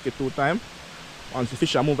down and shake it 2 times. Once the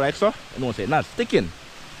fish are move like so, you know it's not sticking.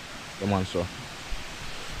 Come on, so.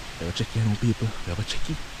 We have to check it, you know, people. We have to check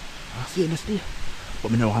it. I see this there.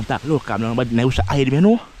 But I don't want to talk local, but I wish I hide, you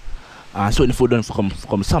know. And so the food done for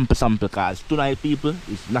come sample because tonight, people,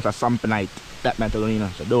 it's not a sample night. That night alone, you know.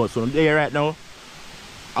 So those so there right now.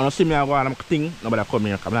 I don't see me go and I'm thing, nobody come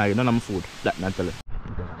here, come here, none of my food. That night tell you.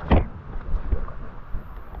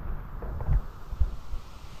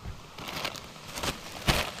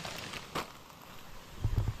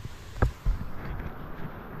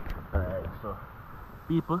 Alright, so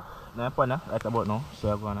people, now I'm right about now,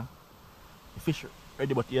 so I'm gonna the fish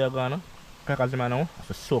ready, but you're gonna crackers them now have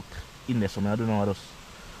to soak in there, so I don't know how to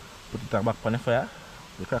put it back on the fire.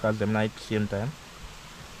 The crackers them night same time.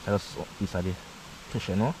 So just piece of the fish,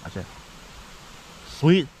 you know, I say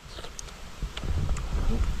sweet.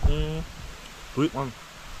 Sweet one.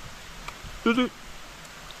 Sweet.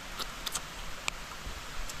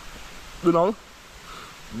 You know.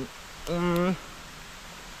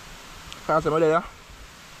 Cast them there.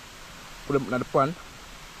 Put them in the pan.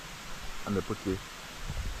 And then put the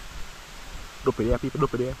dope there, people,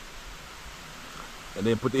 dope there. And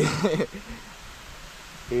then put the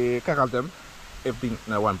crackers them. Everything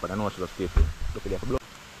in one pan. I know it's just stay for dope there.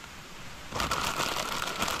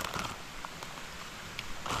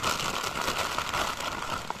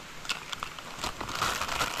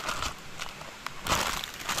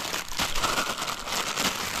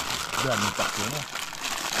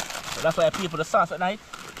 So that's why I pay for the sauce at night.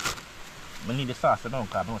 I need the sauce now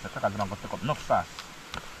because I know the crackers are going to take up enough sauce.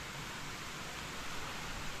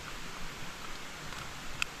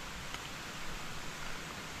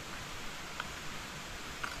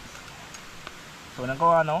 So when I go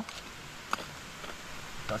on now,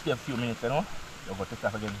 just give a few minutes, you know, you'll go take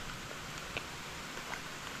off again.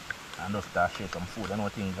 And just start shake some food. I know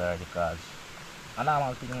things are because A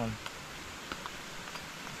normal thing, man.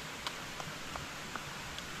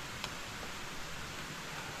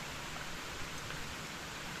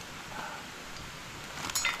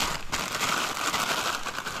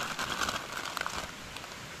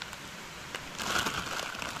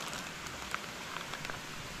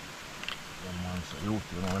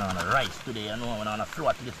 You know, we're on a rice today, you know, we're on a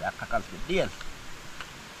float to this crackers with days.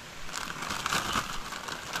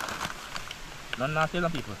 None nasty,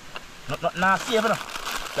 some people. Not nasty, you know.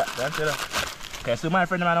 That's it. Okay, so my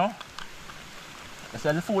friend, man, now, they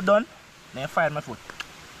sell the food done, then find my food.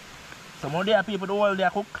 Some of their people, the whole day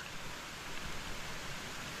cook.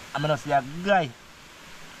 I'm gonna see a guy.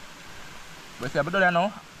 But see, I'm done there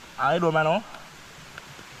now. I do, man, now.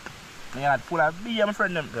 I had full of beer, my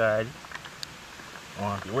friend, them. God. I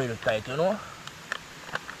want to wheel tight, you know.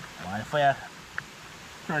 I want the fire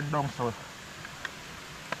turn down, so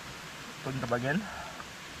turn it up again.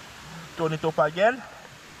 Turn it up again.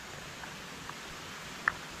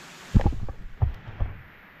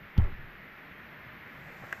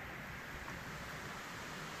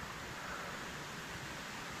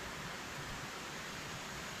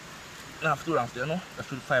 Not too long still, you know. That's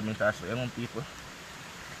 5 minutes or so, you know, people.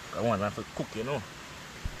 I want them to cook, you know.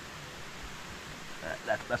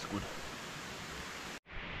 That's good.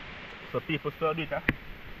 So people still do it, huh?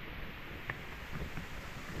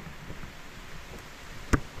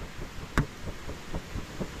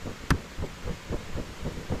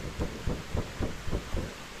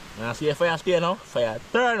 Now see the fire stay now, fire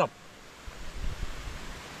turn up.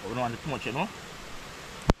 But we don't want it too much, you know.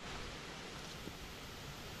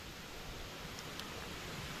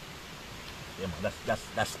 Yeah, man,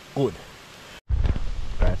 that's good.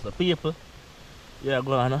 Alright, so people, yeah,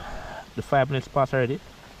 go on. The 5 minutes past already,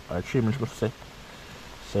 or 3 minutes, let's say.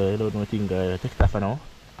 So you don't know anything. Take it off for now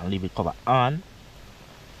and leave it cover on.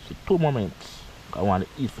 So 2 more minutes. I want to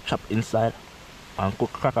eat for chop inside and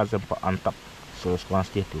cook crackers on top. So it's going to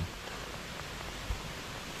stay tuned.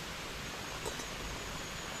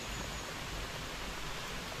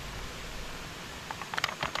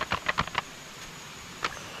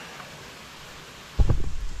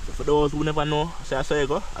 So for those who never know, I say you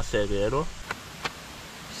go, you know.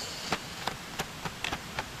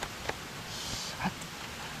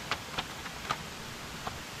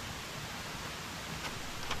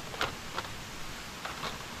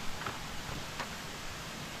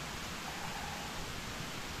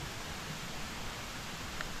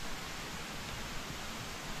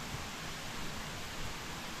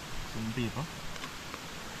 Some people.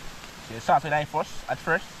 So you start with knife first, at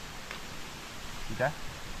first. Okay.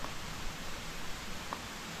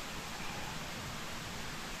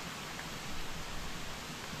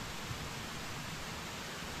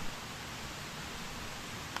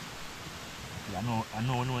 I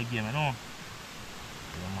know again, I know.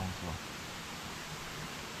 Yeah, man, so.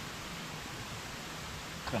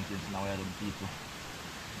 Confidence now, them people.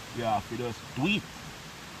 Yeah, if you just do it.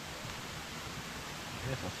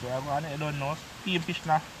 Yes, I swear, man, I don't know. Steam fish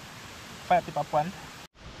now. 5 people pan.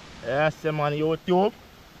 Yes, I'm on YouTube.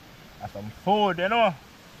 That's some food, you know.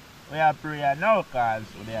 We are prayer now, cause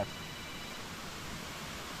we have.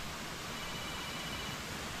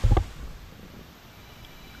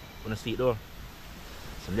 Wanna see it though?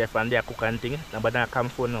 Some left and there cook and thing. Nobody not come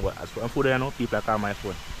phone now, but as for food, you know, people call my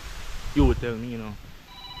phone. You tell me, you know.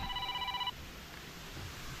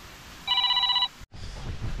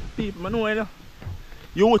 People, I know, you know.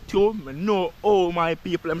 YouTube, I know all my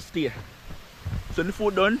people them stay. So the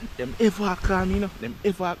food done, them ever call me, you know. Them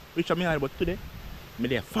ever reach me out, but today, me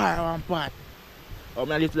there far one part. Or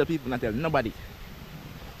me live to the people not tell nobody.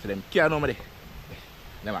 So them care nobody.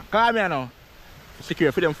 Them call me now.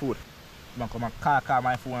 Secure for them food. I come and call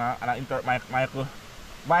my phone and I interrupt my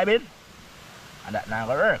vibe in. And that now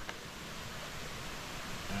gonna work.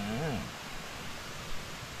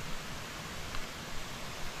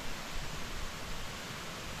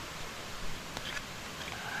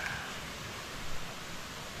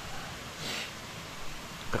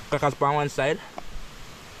 Crackers on one side.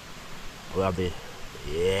 We have the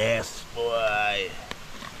yes boy.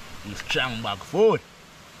 This strong bag food.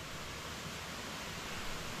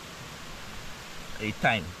 A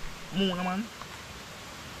time. Moon man.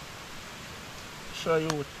 Show you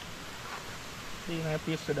what. See my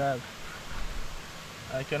piece of dog.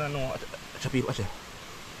 I cannot know. Chapi, watch it.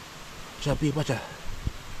 Chapi, watch it.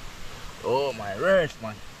 Oh my wrist,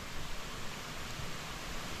 man.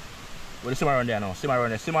 What is simmer around there now? Simmer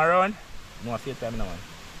around there. Simmer around. No, I see time now, man.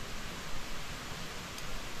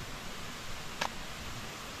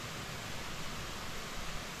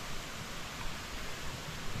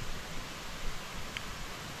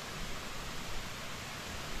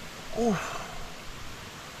 Oof.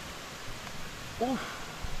 Oof.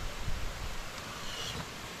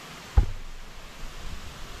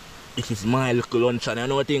 This is my little lunch and I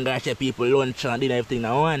know thing I say people lunch and dinner everything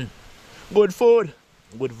now one. Good food.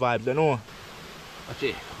 Good vibes, you know.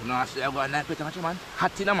 Okay, now I say I got a nice bit man.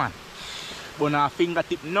 Hot in man. But now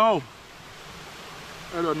fingertip now.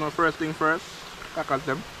 I don't know first thing first. Tackle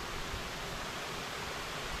them.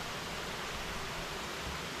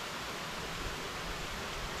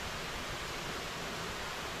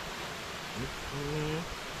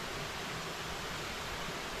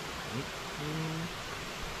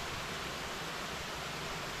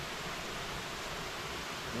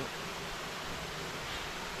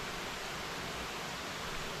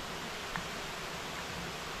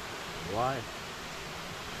 Why?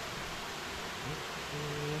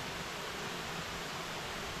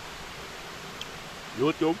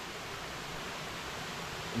 YouTube.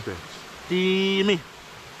 Okay. Steamy.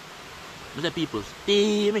 What's that people?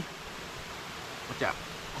 Steamy. What's that?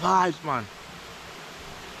 Vibes, man.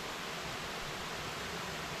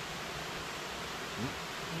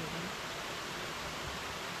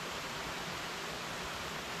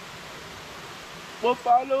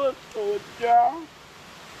 Buffalo soldier.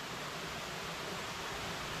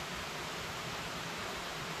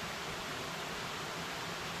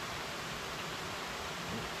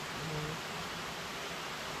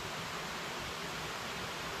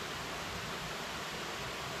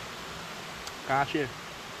 Cá share.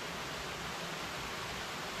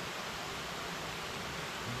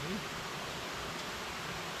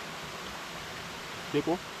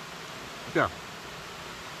 Tipo. Aqui, ó.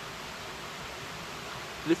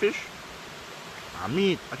 The fish.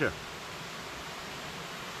 Meat. Aqui, ó.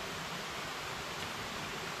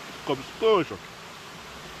 Como escojo.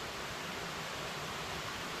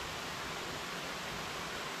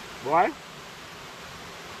 Boy.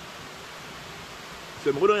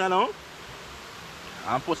 Você mudou já não?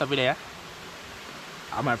 I'm post a video.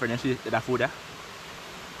 I'm my friend and see that food there.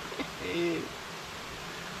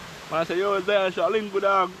 Man, I say, yo, there, Charlene good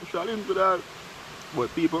dog, Charlene good dog.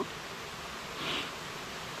 But people,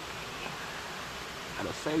 I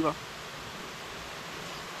don't say, go.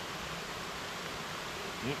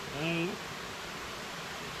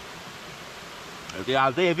 Okay,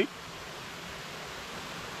 I'll save it.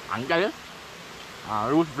 And guys,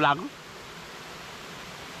 root vlog.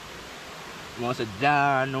 Mo sa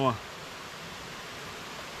dyan, no.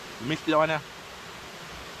 Mix it on there.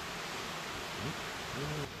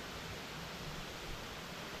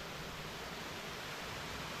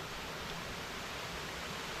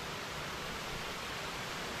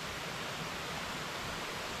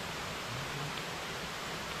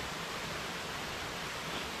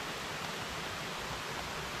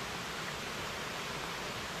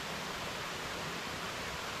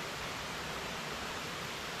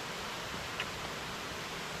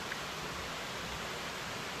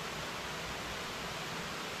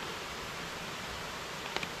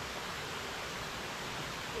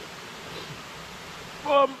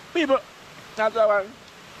 People, that's that one.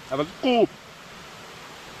 Have a scoop.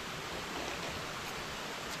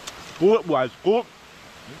 Scoop, boy, scoop.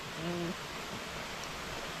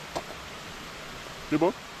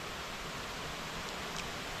 People.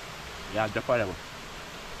 Yeah, just for that one.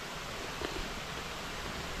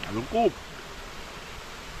 Have a scoop.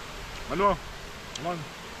 I know. Come on.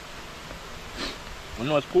 I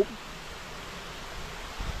know a scoop.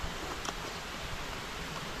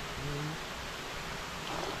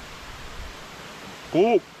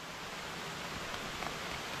 Scoop.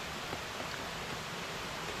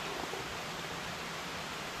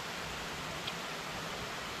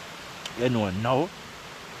 Anyone know?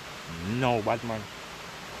 No, Batman.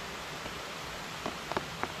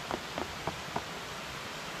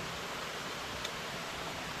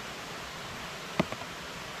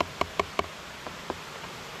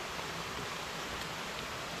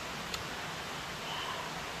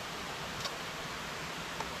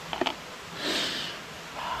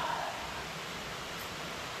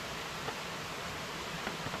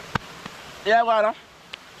 Yeah, well, no.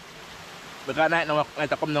 Because night no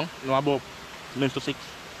come no about minutes to 6.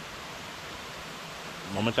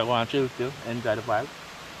 Moments I go and chill still, enjoy the vibe.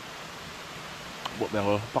 But then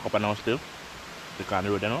go pack up and now still. The kind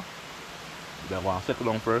of road, you know. Then go and settle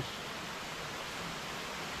down first.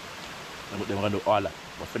 But then we're gonna do all that.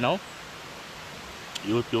 But for now,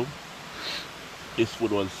 YouTube, this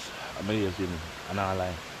food was amazing and all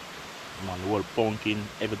like man, the whole pumpkin,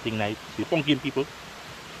 everything nice. See pumpkin people.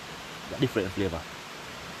 Different flavor.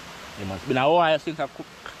 It's been a while since I've cooked,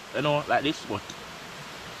 you know, like this, but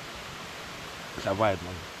it's a vibe,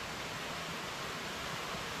 man.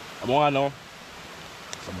 I want now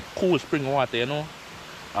some cool spring water, you know,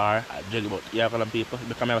 or a jelly, but yeah, for them people,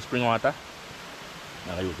 become have spring water.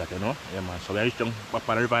 I use that, you know. Yeah, man. So we are reaching up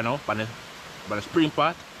on the river now, on the spring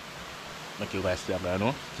part. Make you guys see up there, you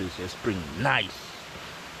know. So it's a spring, nice.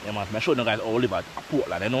 Yeah, man. I'm showing you guys how we live at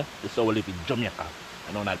Portland, you know. This is how we live in Jamaica,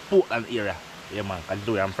 you know, that Portland area. Yeah, man. Because this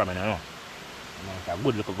is where I'm from, you know. Yeah, man, it's a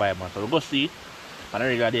good little vibe, man. So we go see, and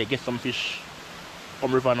then there, get some fish,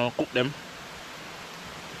 come river now, cook them.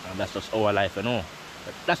 And that's just our life, you know.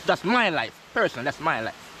 That's my life, personally. That's my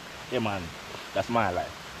life. Yeah, man. That's my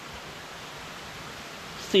life.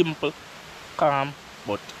 Simple, calm,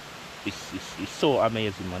 but it's so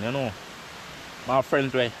amazing, man, you know. My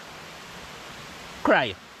friends will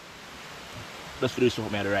cry just to do something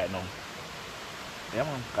for me right now. Yeah,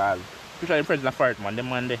 man, because especially friends in the forest, man, them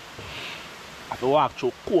man they have to walk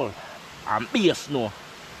through cold and be snow.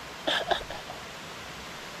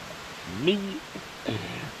 Me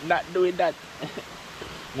not doing that.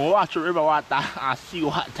 I walk through river water and see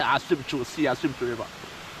water and swim through sea and swim through river.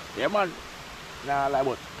 Yeah, man. Nah, like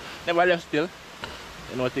what? Never left still.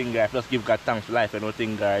 You know, thing guy, just give God thanks for life. You know,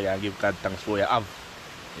 thing guy, and give God thanks for what you have.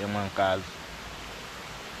 Yeah, man, cause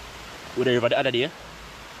we the river the other day.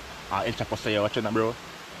 El Chapo say you're watching that, bro.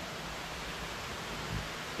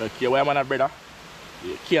 You care where man a brother.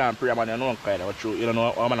 You can't pray, man, you know, kind of true. You don't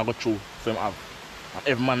know what man go through for him have. And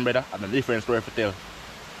every man, brother, has a different story to tell.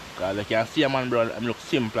 Cause you can see a man, bro, him look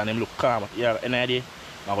simple and him look calm. Yeah, any idea?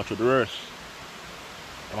 Man go through the worst.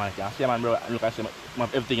 Man, you can see a man, bro, and look at him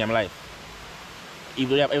have everything in life. If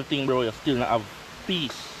you have everything, bro, you still not have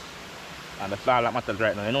peace. And that's all that matters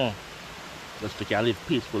right now, you know. Just to can live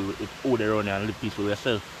peaceful with all around you and live peaceful with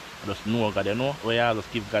yourself. Just know God, you know. Where you have, just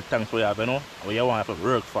give God thanks for what you have, you know. What you want to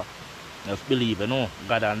work for. Just believe, you know.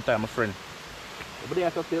 God and time, my friend. But they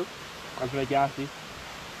are still, as you can see,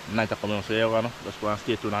 night coming, so you're gonna just go and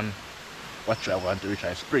stay tuned and watch I want to reach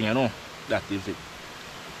our spring, you know. That is it.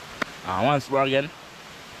 And once more again,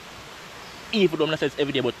 if you don't say it's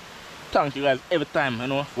every day, but thank you guys every time, you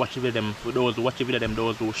know, watch the video them, for those who watch the video them,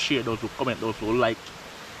 those who share, those who comment, those who like.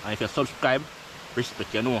 And if you subscribe,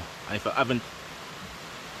 respect, you know. And if you haven't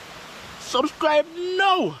subscribe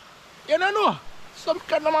now, you don't know.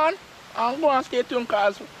 Subscribe, man. And go and stay tuned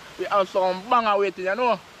because we have some banger waiting, you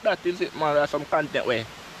know. That is it, man. There's some content where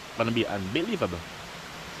gonna be unbelievable.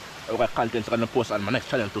 I got content gonna post on my next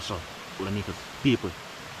channel too, so we're gonna meet people.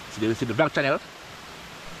 See the vlog channel.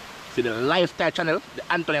 See the lifestyle channel,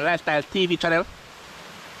 the Anthony Lifestyle TV channel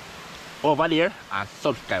over there, and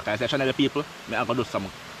subscribe. Because I channel the people, I'm gonna do some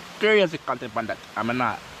crazy content on that. I'm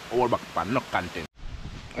not hold back on no content.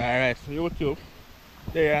 Alright, so YouTube,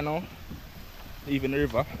 there you know, even the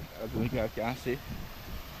river, as you guys can see.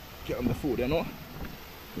 Get on the food, you know.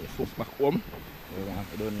 The food's back home.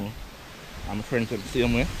 I don't know. And my friends are the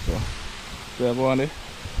same way, so I go on there.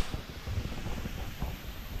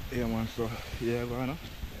 Yeah, man, so yeah, go on now.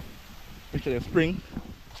 Picture the spring,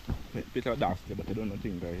 bit of dark there, but I don't know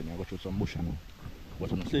things guys, I go through some bush now.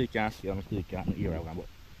 But I still can't see, I still can't hear it. But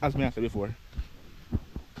as I said before,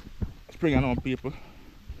 spring and all people,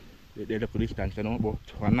 they look distance, you know, but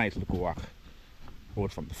a nice little walk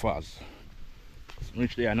out from the falls. So I'm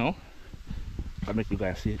reach there now. I'll make you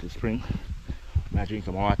guys see the spring. I drink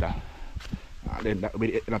some water. And then that will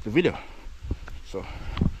be the end of the video. So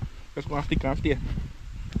let's go and stick and stay.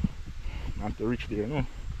 Until reach there, you know.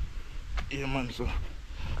 Yeah, man, so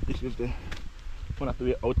this is the one of the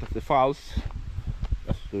way out of the falls.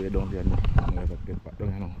 That's the way down there now. I'm gonna get back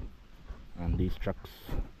down here now. And these tracks.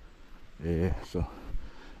 Yeah, so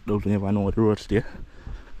those who never know what the road stay,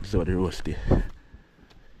 this is what the road stay.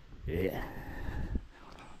 Yeah.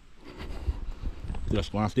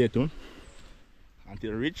 Just gonna stay tuned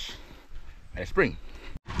until we reach the spring.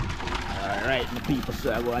 Alright, the people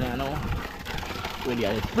start going here now. When they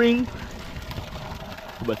are in the spring.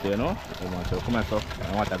 But you know, I want to come and stuff.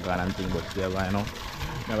 I want to go and thing, but you know,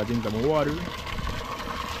 never think of water.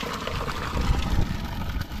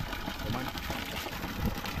 Come on.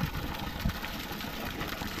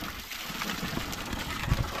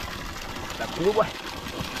 That's cool, boy.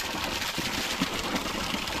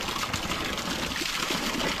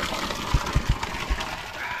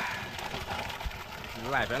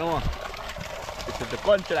 Life, you know. This is the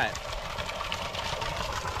country life.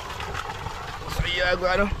 Yeah, go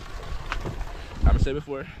on. Like I said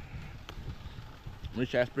before,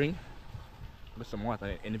 reach our spring, with some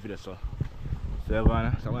water in the video, so I'm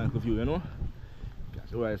going to someone view, you know.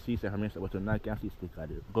 Because you see some mess, but now I can't see stick at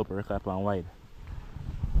the GoPro record and wide.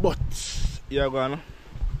 But yeah, go on.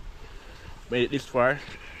 Made it this far.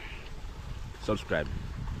 Subscribe,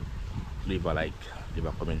 leave a like, leave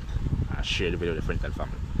a comment, and share the video with friends and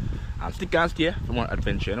family. And stick and stay for more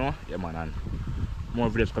adventure, you know? Yeah man, and more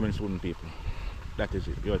videos coming soon people. That is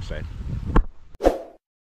it, you're outside.